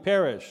not that we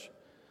perish?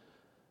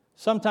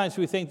 Sometimes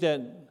we think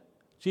that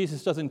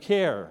Jesus doesn't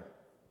care.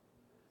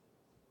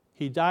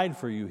 He died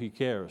for you, He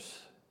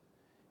cares.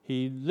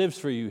 He lives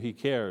for you, He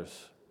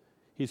cares.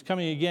 He's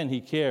coming again,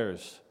 He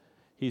cares.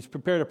 He's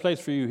prepared a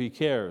place for you, He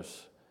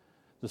cares.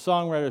 The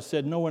songwriter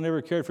said, "No one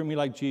ever cared for me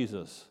like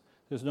Jesus.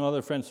 There's no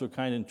other friend so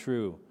kind and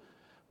true."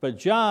 But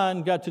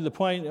John got to the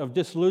point of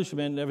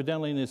disillusionment,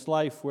 evidently in his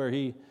life, where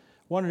he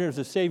wondered if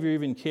the Savior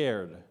even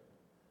cared.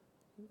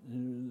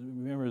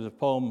 Remember the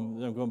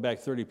poem, going back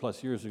 30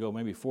 plus years ago,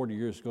 maybe 40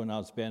 years ago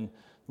now it's been,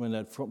 when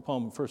that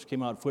poem first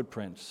came out,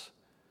 Footprints.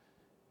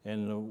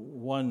 And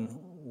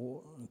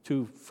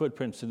two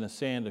footprints in the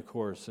sand, of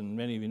course, and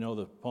many of you know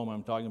the poem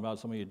I'm talking about,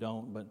 some of you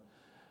don't, but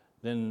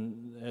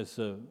then as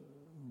the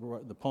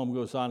poem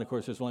goes on, of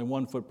course, there's only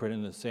one footprint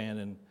in the sand,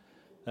 and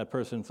that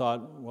person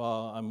thought,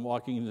 well, I'm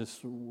walking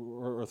this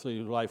earthly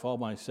life all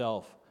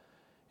myself.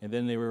 And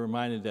then they were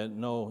reminded that,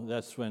 no,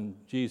 that's when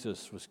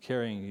Jesus was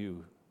carrying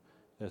you.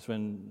 That's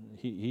when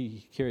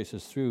he carries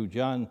us through.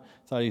 John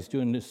thought he's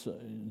doing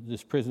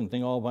this prison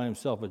thing all by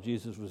himself, but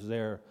Jesus was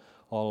there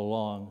all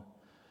along.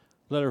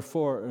 Letter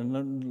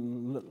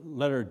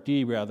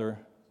D, in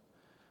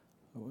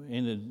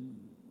the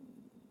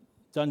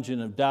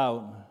dungeon of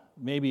doubt,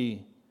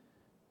 maybe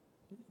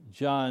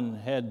John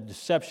had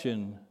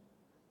deception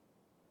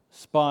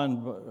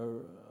spawned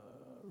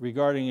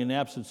regarding an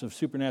absence of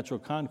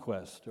supernatural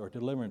conquest or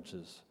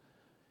deliverances.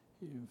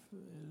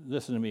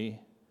 Listen to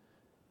me.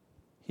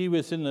 He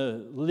was in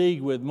the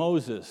league with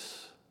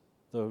Moses,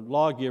 the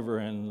lawgiver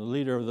and the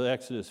leader of the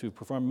Exodus, who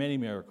performed many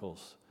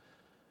miracles.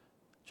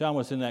 John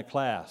was in that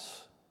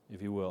class, if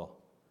you will.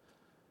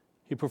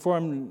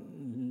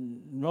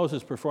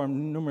 Moses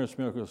performed numerous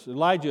miracles.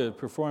 Elijah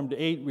performed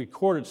 8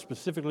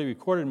 specifically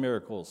recorded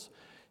miracles.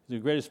 The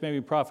greatest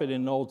maybe prophet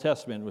in the Old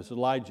Testament was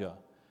Elijah.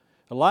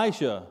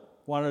 Elisha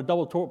wanted a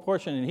double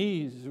portion, and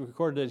he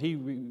recorded that he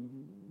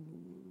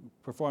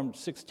performed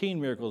 16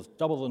 miracles,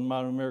 double the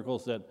amount of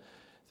miracles that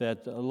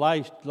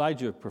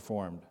Elijah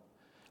performed.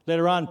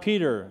 Later on,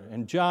 Peter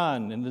and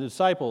John and the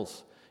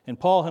disciples and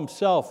Paul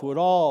himself would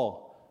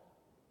all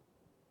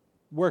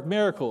work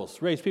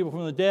miracles, raise people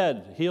from the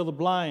dead, heal the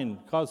blind,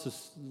 cause the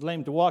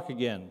lame to walk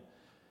again.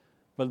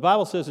 But the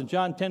Bible says in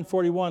John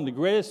 10:41, the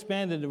greatest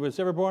man that was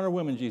ever born of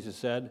woman, Jesus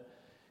said,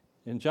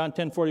 in John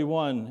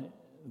 10:41,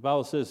 the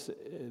Bible says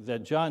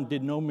that John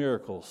did no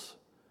miracles,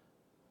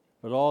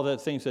 but all the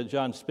things that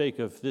John spake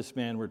of this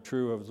man were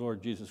true of the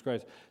Lord Jesus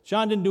Christ.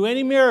 John didn't do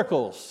any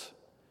miracles,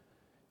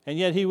 and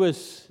yet he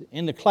was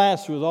in the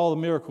class with all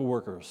the miracle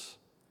workers.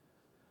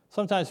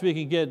 Sometimes we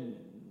can get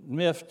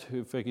miffed,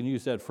 if I can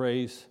use that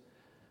phrase.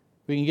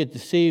 We can get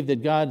deceived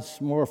that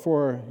God's more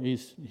for, he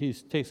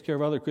takes care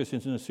of other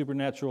Christians in a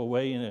supernatural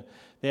way, and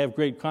they have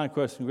great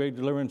conquests and great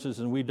deliverances,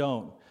 and we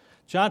don't.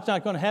 John's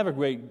not going to have a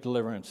great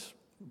deliverance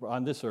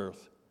on this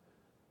earth.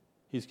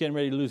 He's getting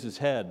ready to lose his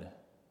head.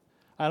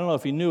 I don't know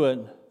if he knew it,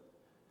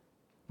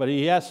 but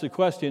he asked the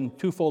question,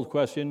 twofold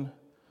question,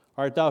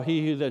 art thou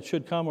he that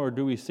should come, or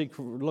do we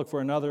look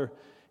for another?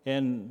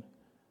 And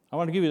I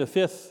want to give you the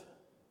 5th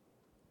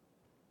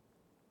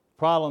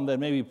problem that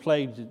maybe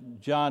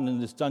plagued John in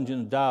this dungeon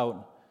of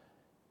doubt,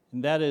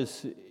 and that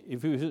is,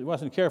 if he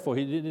wasn't careful,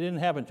 it didn't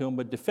happen to him,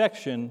 but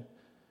defection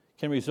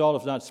can result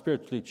if not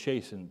spiritually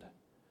chastened.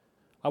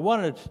 I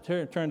wanted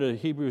to turn to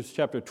Hebrews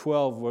chapter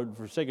 12,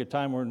 for sake of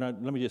time,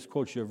 let me just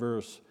quote you a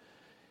verse.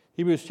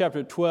 Hebrews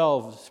chapter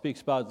 12 speaks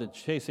about the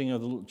chastening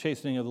of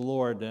the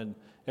Lord, and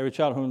every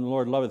child whom the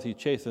Lord loveth, he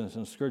chasteneth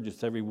and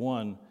scourgeth every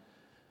one.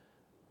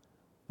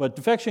 But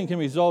defection can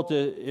result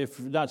if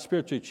not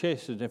spiritually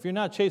chastened. If you're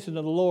not chastened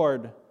of the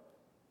Lord,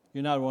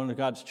 you're not one of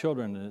God's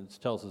children, it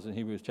tells us in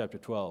Hebrews chapter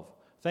 12.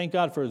 Thank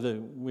God for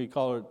we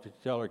tell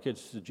our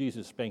kids the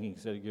Jesus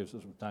spankings that he gives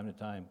us from time to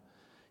time.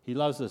 He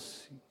loves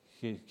us,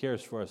 he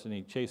cares for us, and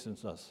he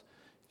chastens us.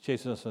 He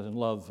chastens us in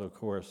love, of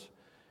course.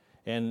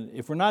 And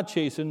if we're not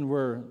chastened,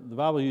 the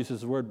Bible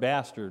uses the word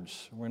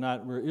bastards.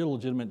 We're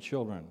illegitimate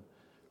children.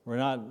 We're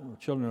not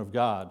children of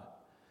God.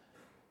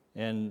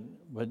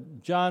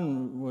 But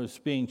John was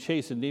being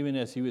chastened even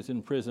as he was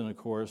in prison, of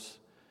course.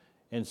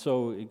 And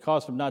so it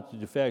caused him not to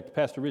defect.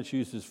 Pastor Rich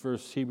used this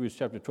verse, Hebrews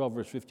chapter 12,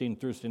 verse 15,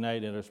 Thursday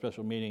night at our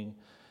special meeting.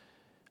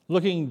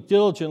 Looking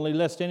diligently,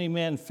 lest any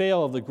man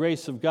fail of the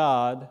grace of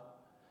God,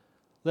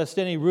 lest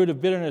any root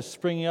of bitterness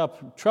springing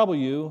up trouble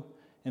you,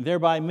 and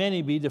thereby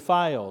many be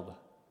defiled.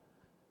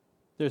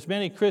 There's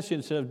many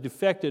Christians that have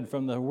defected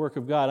from the work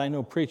of God. I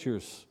know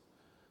preachers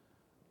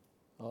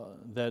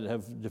that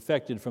have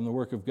defected from the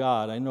work of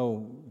God. I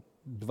know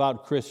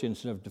devout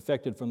Christians that have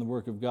defected from the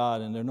work of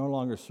God, and they're no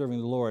longer serving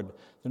the Lord.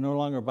 They're no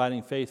longer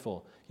abiding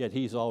faithful, yet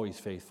He's always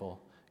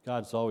faithful.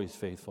 God's always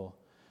faithful.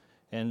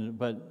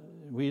 But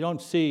we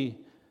don't see,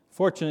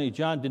 fortunately,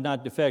 John did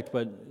not defect,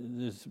 but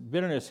this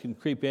bitterness can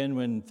creep in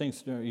when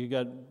you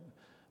got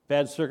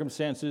bad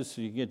circumstances,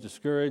 so you get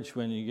discouraged,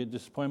 when you get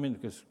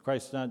disappointment because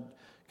Christ's not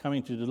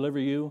coming to deliver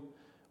you,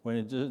 when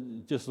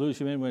it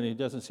disillusionment, when He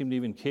doesn't seem to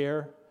even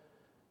care.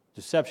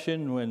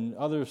 Deception, when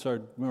others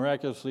are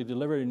miraculously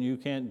delivered and you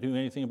can't do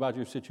anything about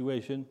your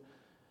situation.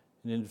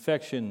 And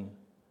infection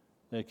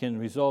that can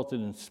result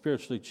in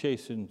spiritually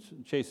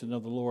chastened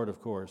of the Lord, of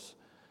course.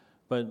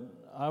 But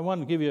I want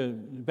to give you,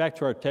 back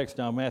to our text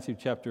now, Matthew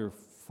chapter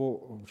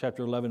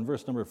 11,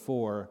 verse number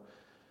 4.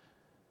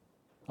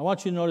 I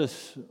want you to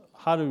notice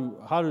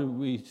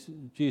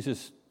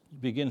Jesus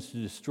begins to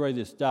destroy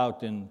this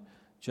doubt in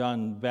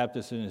John the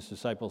Baptist and his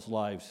disciples'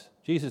 lives.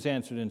 Jesus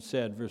answered and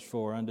said, verse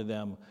 4, unto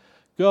them,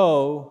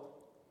 go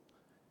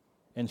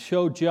and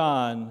show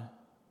John,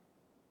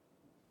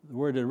 the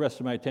word that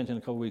arrested my attention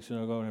a couple weeks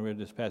ago when I read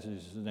this passage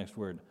is the next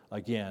word,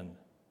 again.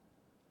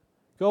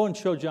 Go and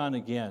show John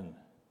again.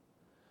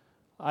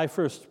 I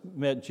first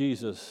met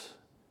Jesus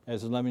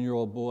as an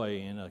 11-year-old boy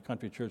in a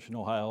country church in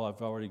Ohio.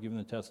 I've already given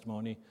the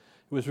testimony.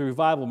 It was a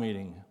revival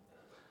meeting.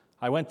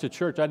 I went to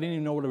church. I didn't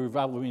even know what a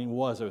revival meeting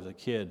was. I was a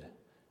kid.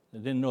 I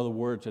didn't know the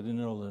words. I didn't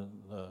know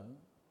the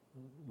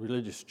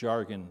religious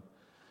jargon.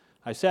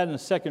 I sat in the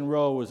second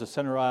row. It was a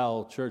center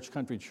aisle church,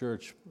 country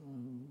church,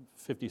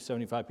 50,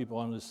 75 people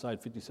on this side,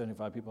 50,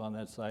 75 people on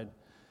that side.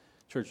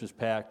 Church was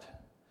packed.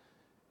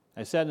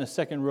 I sat in the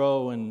second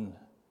row and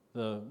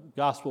the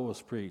gospel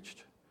was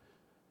preached.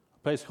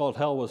 A place called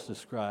hell was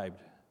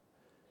described.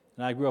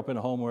 And I grew up in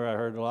a home where I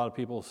heard a lot of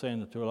people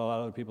saying to a lot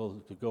of other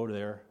people to go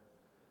there.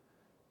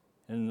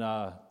 And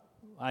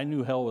I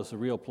knew hell was a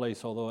real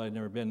place, although I'd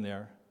never been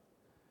there.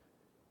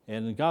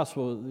 And the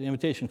gospel, the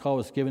invitation call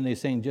was given. They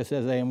sang, just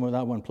as I am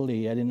without one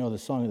plea. I didn't know the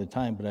song at the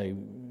time, but I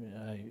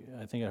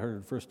think I heard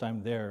it the first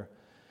time there.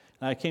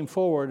 And I came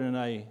forward and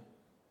I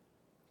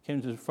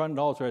came to the front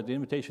altar at the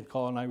invitation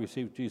call, and I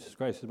received Jesus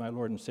Christ as my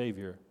Lord and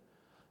Savior.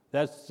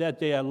 That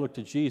day I looked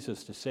to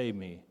Jesus to save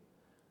me.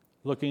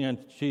 Looking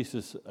at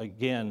Jesus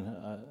again,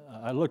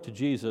 I looked to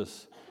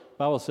Jesus. The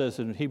Bible says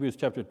in Hebrews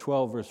chapter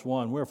 12, verse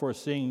 1, wherefore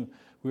seeing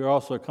we are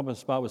also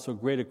encompassed about with so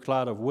great a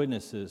cloud of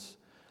witnesses,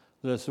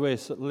 let us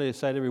lay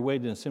aside every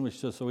weight and sin which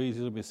does so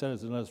easily beset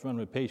us, and let us run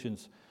with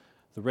patience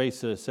the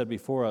race that is set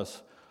before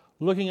us.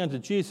 Looking unto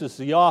Jesus,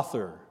 the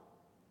author.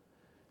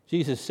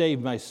 Jesus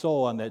saved my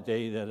soul on that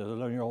day, that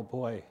 11-year-old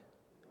boy.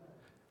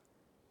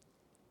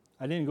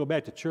 I didn't go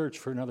back to church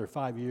for another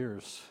 5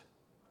 years,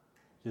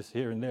 just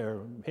here and there,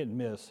 hit and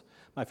miss.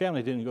 My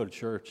family didn't go to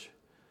church.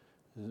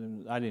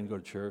 I didn't go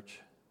to church.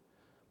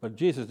 But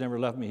Jesus never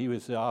left me. He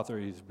was the author.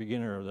 He's the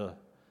beginner of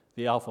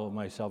the alpha of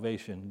my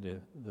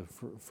salvation, the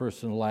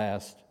first and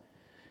last.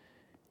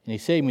 And he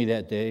saved me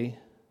that day.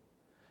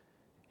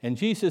 And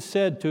Jesus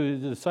said to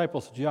the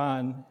disciples,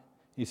 John,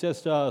 he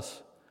says to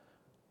us,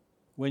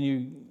 when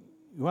you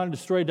want to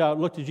destroy doubt,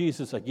 look to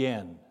Jesus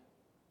again.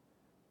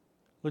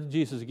 Look to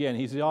Jesus again.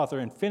 He's the author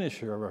and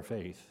finisher of our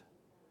faith.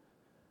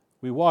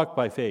 We walk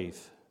by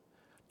faith.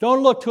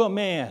 Don't look to a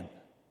man.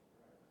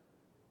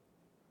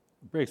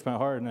 It breaks my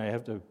heart, and I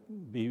have to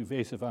be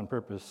evasive on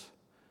purpose.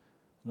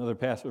 Another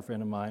pastor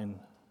friend of mine,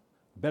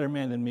 a better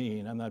man than me,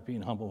 and I'm not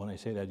being humble when I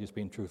say that, just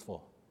being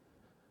truthful.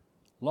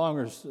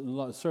 Serves the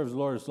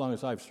Lord as long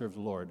as I've served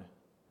the Lord.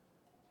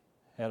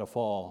 Had a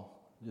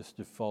fall, just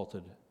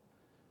defaulted.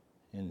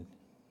 And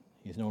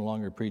he's no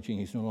longer preaching,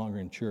 he's no longer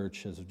in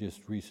church as of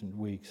just recent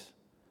weeks.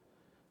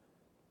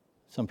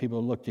 Some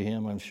people look to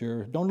him, I'm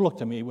sure. Don't look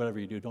to me, whatever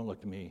you do, don't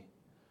look to me.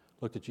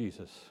 Look to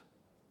Jesus.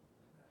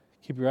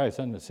 Keep your eyes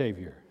on the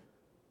Savior.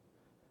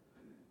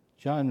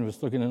 John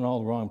was looking in all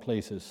the wrong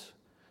places.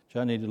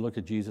 John needed to look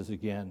at Jesus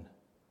again.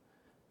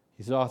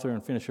 He's the author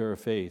and finisher of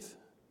faith.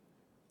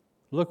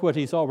 Look what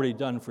he's already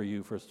done for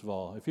you, first of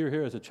all. If you're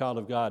here as a child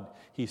of God,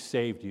 he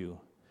saved you.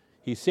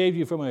 He saved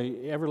you from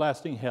an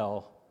everlasting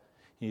hell.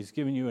 He's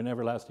given you an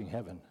everlasting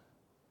heaven.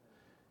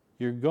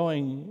 You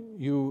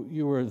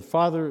were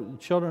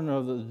children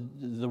of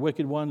the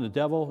wicked one, the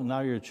devil, and now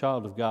you're a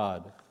child of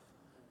God.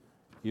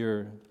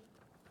 You've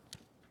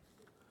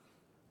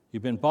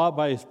been bought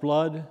by his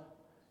blood.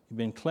 You've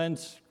been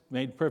cleansed,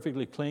 made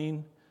perfectly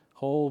clean,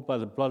 whole by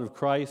the blood of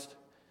Christ.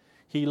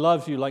 He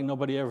loves you like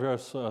nobody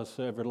else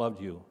ever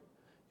loved you.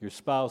 Your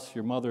spouse,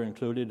 your mother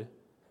included.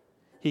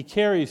 He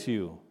carries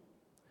you.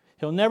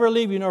 He'll never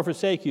leave you nor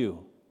forsake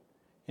you.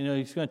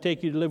 He's going to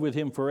take you to live with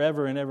him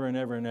forever and ever and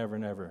ever and ever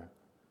and ever.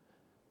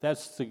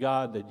 That's the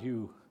God that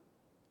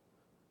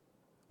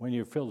when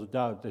you're filled with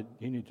doubt, that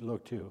you need to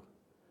look to.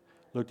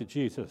 Look to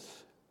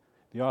Jesus,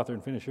 the author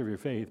and finisher of your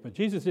faith. But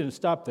Jesus didn't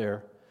stop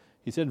there.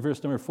 He said in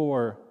verse number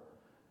 4,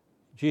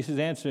 Jesus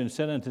answered and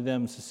said unto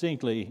them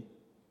succinctly,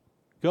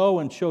 go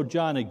and show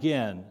John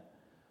again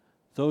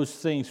those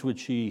things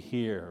which ye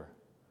hear.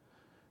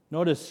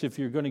 Notice, if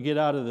you're going to get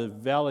out of the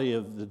valley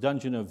of the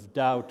dungeon of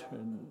doubt,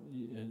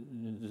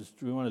 and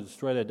we want to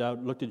destroy that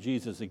doubt, look to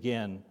Jesus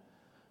again.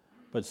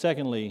 But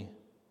secondly,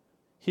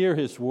 hear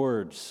his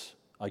words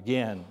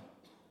again.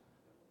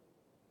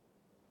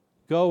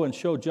 Go and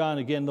show John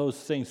again those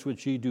things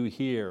which ye do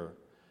hear.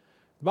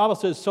 The Bible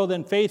says, so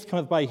then faith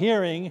cometh by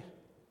hearing,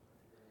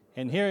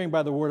 and hearing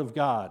by the word of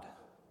God.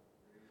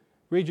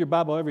 Read your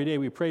Bible every day.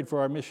 We prayed for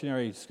our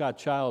missionary, Scott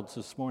Childs,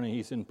 this morning.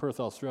 He's in Perth,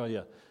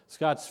 Australia.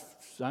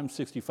 I'm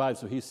 65,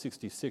 so he's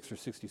 66 or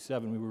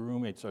 67. We were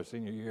roommates our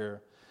senior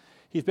year.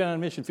 He's been on a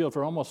mission field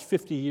for almost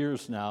 50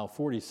 years now,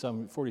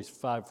 45,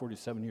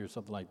 47 years,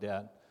 something like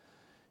that.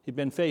 He's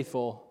been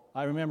faithful.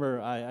 I remember,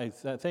 I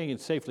think I can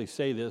safely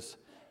say this,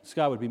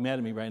 Scott would be mad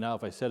at me right now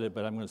if I said it,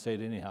 but I'm going to say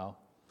it anyhow.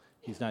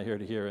 He's not here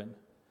to hear it.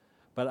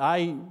 But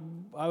I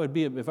would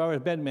be, if I were a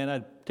bed man,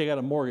 I'd take out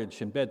a mortgage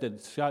and bet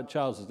that Scott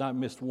Childs has not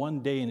missed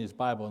one day in his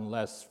Bible in the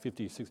last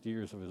 50, 60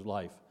 years of his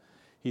life.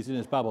 He's in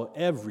his Bible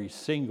every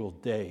single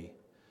day.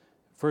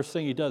 First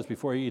thing he does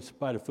before he eats a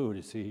bite of food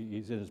is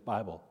he's in his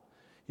Bible.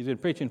 He's been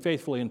preaching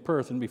faithfully in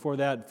Perth, and before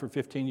that for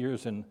 15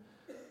 years in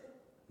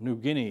New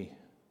Guinea,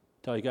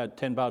 until he got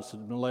 10 bouts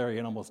of malaria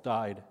and almost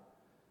died.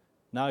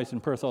 Now he's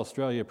in Perth,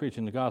 Australia,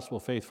 preaching the gospel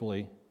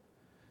faithfully.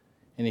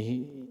 And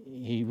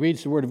he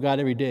reads the Word of God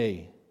every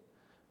day.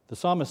 The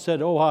psalmist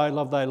said, "Oh, how I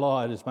love thy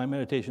law. It is my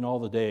meditation all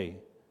the day."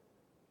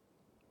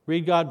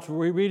 Read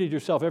it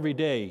yourself every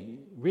day.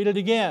 Read it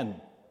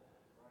again.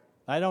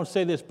 I don't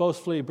say this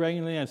boastfully,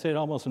 braggingly. I say it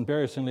almost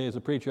embarrassingly. As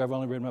a preacher, I've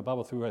only read my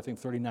Bible through, I think,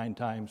 39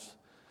 times.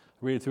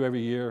 I read it through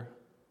every year.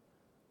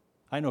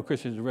 I know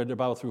Christians have read their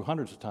Bible through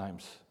hundreds of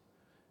times.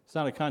 It's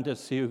not a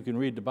contest to see who can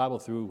read the Bible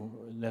through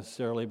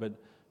necessarily, but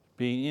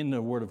being in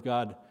the Word of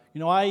God. You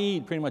know, I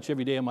eat pretty much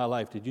every day of my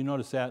life. Did you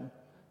notice that?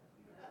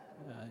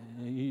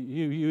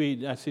 You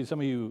eat. I see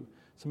some of you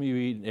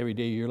eat every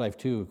day of your life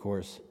too, of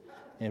course.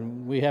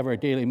 And we have our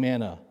daily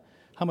manna.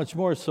 How much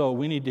more so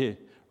we need to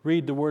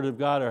read the Word of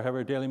God or have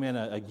our daily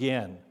manna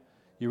again.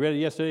 You read it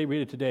yesterday,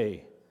 read it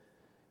today.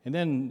 And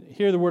then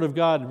hear the Word of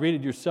God, read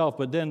it yourself,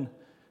 but then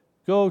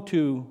go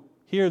to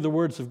hear the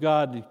words of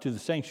God to the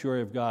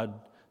sanctuary of God.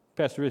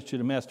 Pastor Rich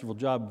did a masterful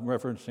job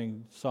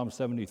referencing Psalm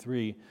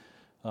 73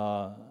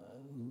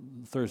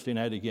 Thursday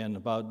night again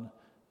about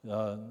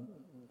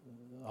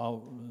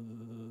how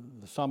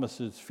the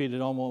psalmist's feet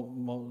had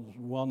almost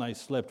well-nigh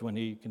slipped when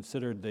he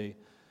considered the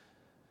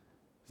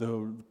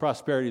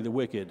prosperity of the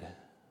wicked.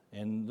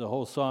 And the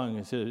whole psalm,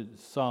 it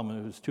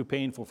was too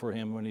painful for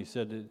him when he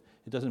said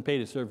it doesn't pay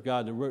to serve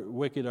God. The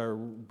wicked are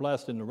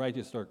blessed and the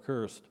righteous are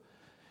cursed.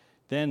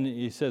 Then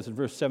he says in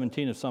verse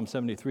 17 of Psalm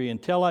 73,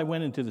 "Until I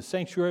went into the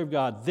sanctuary of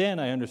God, then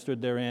I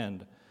understood their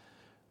end."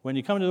 When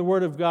you come to the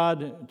Word of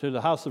God, to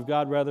the house of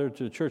God rather,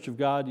 to the church of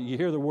God, you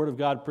hear the Word of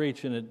God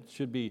preached, and it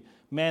should be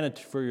manna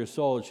for your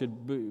soul. It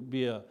should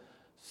be a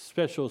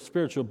special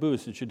spiritual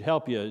boost. It should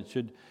help you.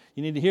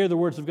 You need to hear the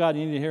words of God.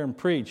 You need to hear them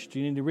preached.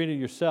 You need to read it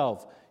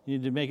yourself. You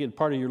need to make it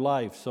part of your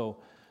life. So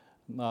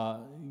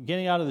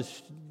getting out of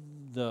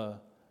the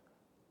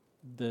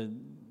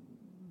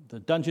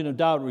dungeon of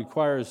doubt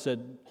requires that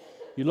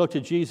you look to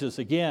Jesus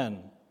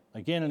again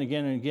and again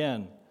and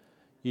again.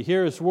 You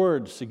hear His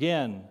words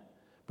again.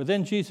 But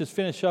then Jesus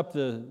finished up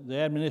the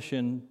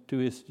admonition to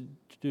his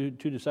two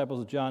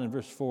disciples of John in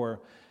verse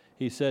 4.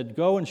 He said,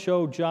 "Go and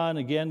show John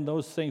again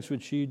those things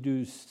which you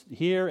do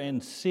hear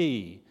and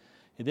see."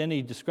 And then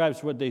he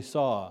describes what they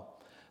saw.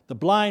 The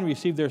blind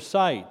receive their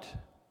sight,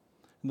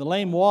 and the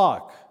lame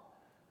walk.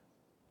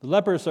 The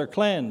lepers are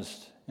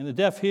cleansed, and the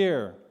deaf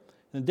hear,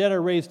 and the dead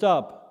are raised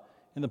up,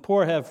 and the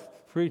poor have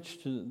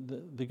preached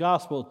the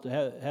gospel,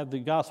 have the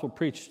gospel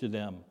preached to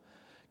them.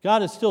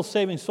 God is still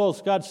saving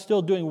souls. God's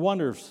still doing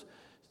wonders.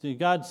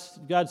 God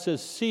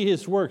says, see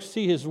His works,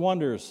 see His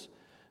wonders,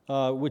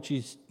 which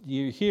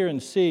you hear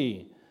and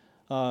see.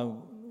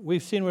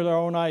 We've seen with our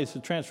own eyes the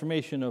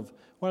transformation of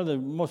one of the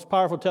most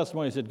powerful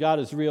testimonies that God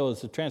is real is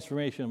the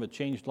transformation of a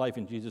changed life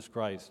in Jesus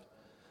Christ.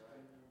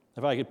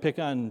 If I could pick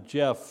on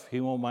Jeff,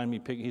 he won't mind me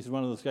picking. He's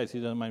one of those guys, he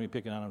doesn't mind me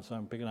picking on him, so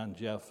I'm picking on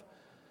Jeff.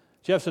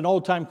 Jeff's an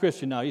old-time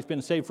Christian now. He's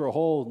been saved for a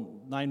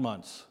whole 9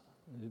 months.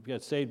 He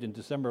got saved in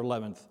December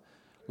 11th,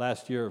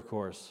 last year, of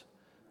course.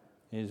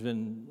 He's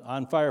been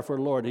on fire for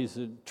the Lord. He's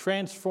a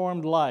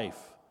transformed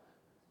life.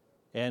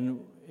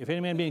 And if any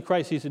man be in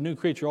Christ, he's a new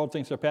creature. All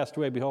things are passed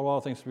away. Behold,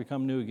 all things have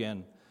become new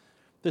again.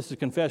 This is a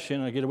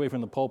confession. I get away from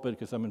the pulpit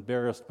because I'm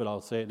embarrassed, but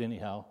I'll say it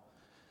anyhow.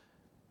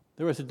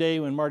 There was a day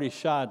when Marty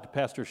Shott,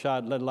 Pastor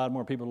Shott, led a lot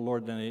more people to the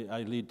Lord than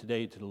I lead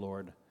today to the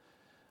Lord.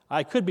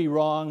 I could be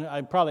wrong.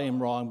 I probably am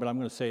wrong, but I'm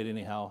going to say it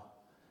anyhow.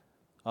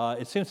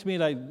 It seems to me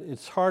like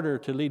it's harder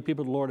to lead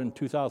people to the Lord in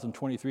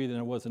 2023 than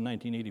it was in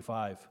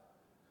 1985.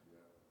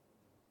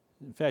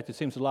 In fact, it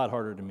seems a lot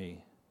harder to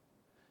me.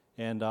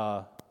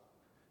 But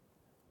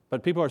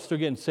people are still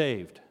getting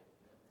saved.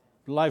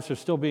 Lives are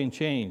still being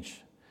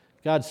changed.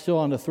 God's still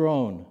on the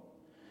throne.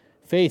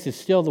 Faith is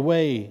still the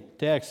way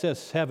to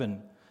access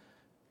heaven.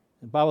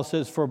 The Bible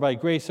says, "For by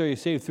grace are you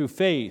saved through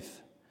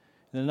faith,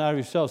 and not of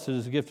yourselves, it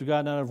is a gift of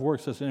God, not of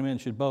works, lest any man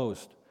should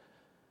boast."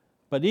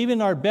 But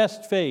even our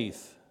best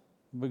faith,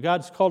 but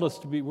God's called us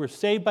to be, we're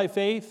saved by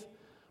faith,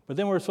 but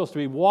then we're supposed to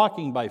be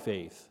walking by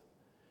faith.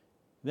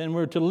 Then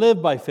we're to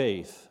live by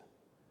faith.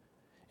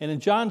 And in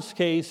John's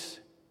case,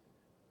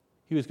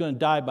 he was going to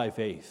die by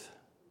faith.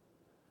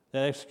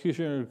 That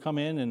executioner would come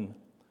in and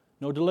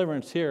no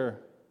deliverance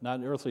here,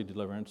 not earthly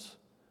deliverance.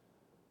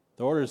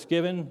 The order is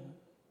given.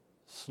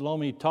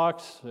 Salome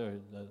talks,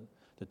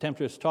 the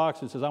temptress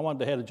talks and says, "I want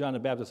the head of John the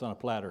Baptist on a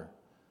platter."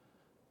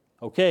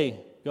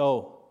 Okay,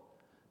 go.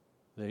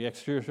 The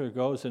executioner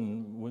goes,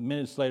 and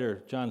minutes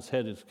later, John's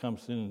head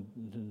comes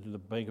into the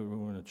banquet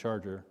room in a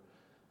charger.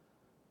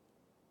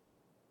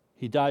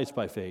 He dies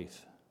by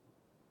faith.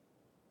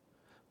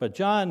 But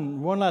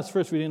John, one last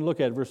verse we didn't look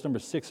at, verse number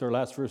 6, our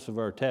last verse of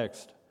our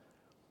text.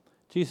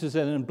 Jesus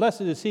said, and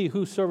blessed is he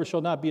whosoever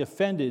shall not be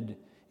offended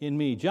in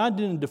me. John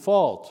didn't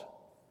default.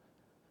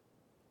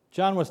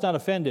 John was not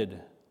offended.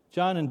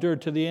 John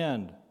endured to the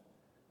end.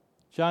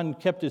 John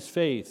kept his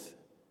faith.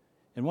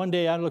 And one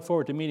day I look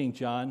forward to meeting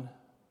John.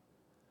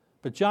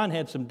 But John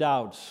had some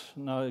doubts.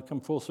 Now, I come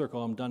full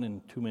circle. I'm done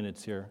in 2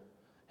 minutes here.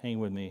 Hang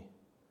with me.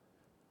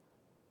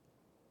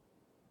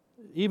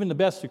 Even the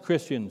best of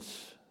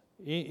Christians,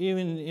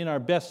 even in our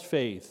best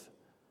faith,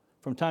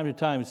 from time to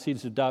time,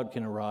 seeds of doubt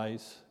can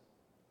arise.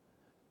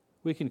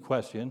 We can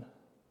question.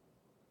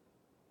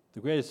 The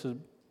greatest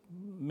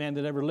man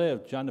that ever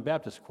lived, John the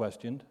Baptist,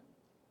 questioned.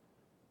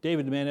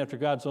 David, the man after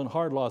God's own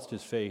heart, lost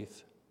his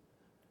faith.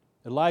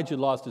 Elijah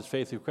lost his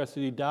faith. He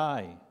requested he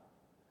die.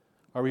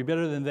 Are we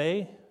better than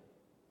they?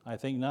 I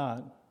think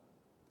not.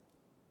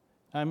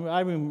 I'm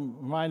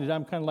reminded,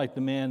 I'm kind of like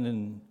the man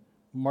in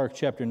Mark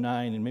chapter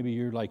 9, and maybe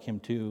you're like him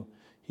too.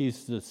 He had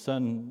the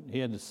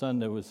son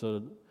that was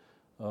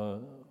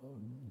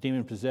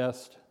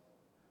demon-possessed. And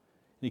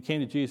he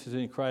came to Jesus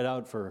and he cried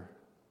out for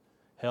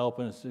help.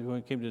 And when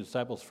he came to the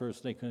disciples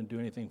first, they couldn't do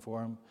anything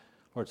for him.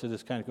 The Lord said,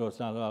 this kind of goes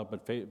not out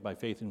but by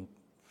faith and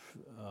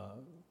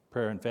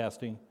prayer and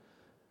fasting.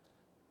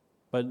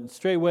 But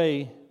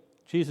straightway,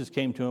 Jesus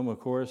came to him, of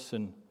course,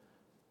 and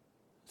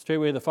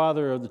straightway the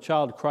father of the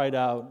child cried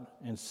out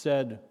and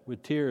said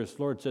with tears,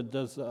 Lord said,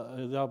 does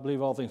thou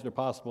believe all things are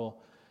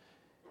possible?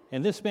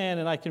 And this man,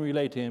 and I can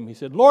relate to him, he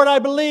said, Lord, I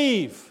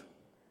believe.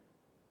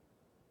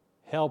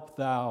 Help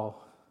thou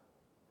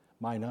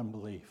mine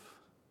unbelief.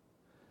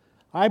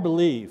 I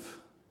believe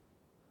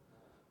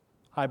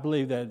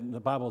that the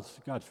Bible is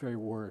God's very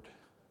word.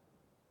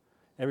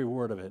 Every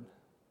word of it.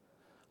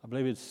 I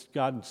believe it's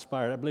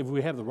God-inspired. I believe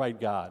we have the right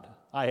God.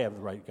 I have the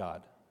right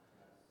God.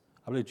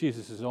 I believe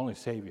Jesus is the only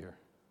Savior.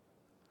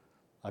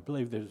 I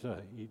believe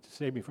He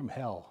saved me from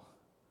hell,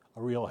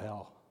 a real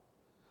hell.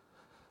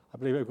 I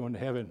believe I'm going to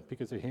heaven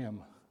because of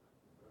Him.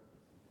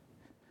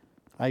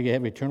 I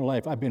have eternal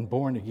life. I've been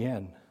born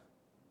again,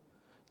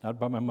 not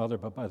by my mother,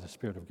 but by the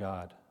Spirit of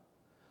God.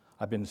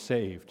 I've been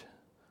saved,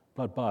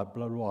 blood-bought,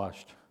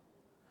 blood-washed.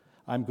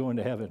 I'm going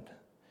to heaven.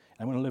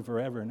 I'm going to live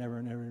forever and ever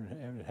and ever and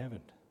ever in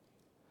heaven.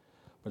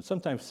 But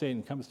sometimes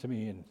Satan comes to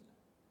me and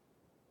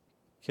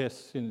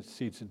casts in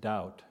seeds of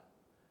doubt.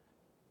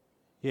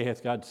 Yea,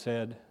 hath God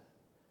said?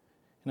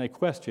 And I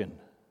question.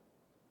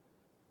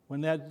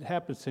 When that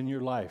happens in your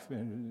life,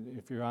 and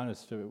if you're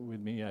honest with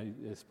me, I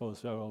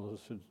suppose all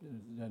those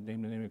that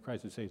name the name of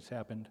Christ would say it's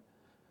happened.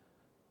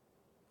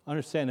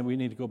 Understand that we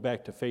need to go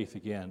back to faith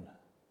again.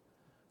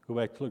 Go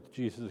back to look to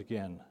Jesus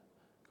again.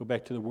 Go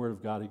back to the Word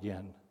of God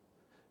again.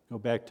 Go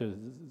back to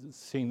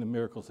seeing the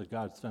miracles that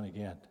God's done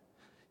again.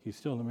 He's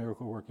still in the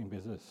miracle-working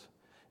business.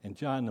 And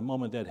John, the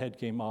moment that head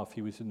came off,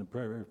 he was in the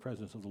very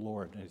presence of the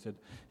Lord. And he said,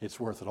 it's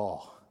worth it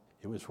all.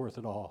 It was worth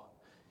it all.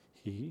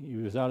 He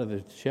was out of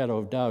the shadow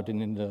of doubt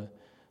and in the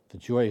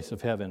joys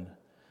of heaven.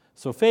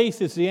 So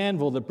faith is the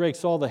anvil that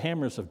breaks all the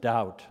hammers of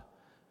doubt.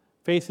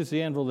 Faith is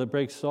the anvil that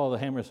breaks all the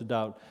hammers of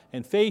doubt.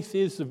 And faith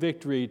is the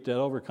victory that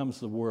overcomes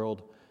the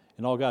world.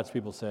 And all God's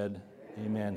people said, amen.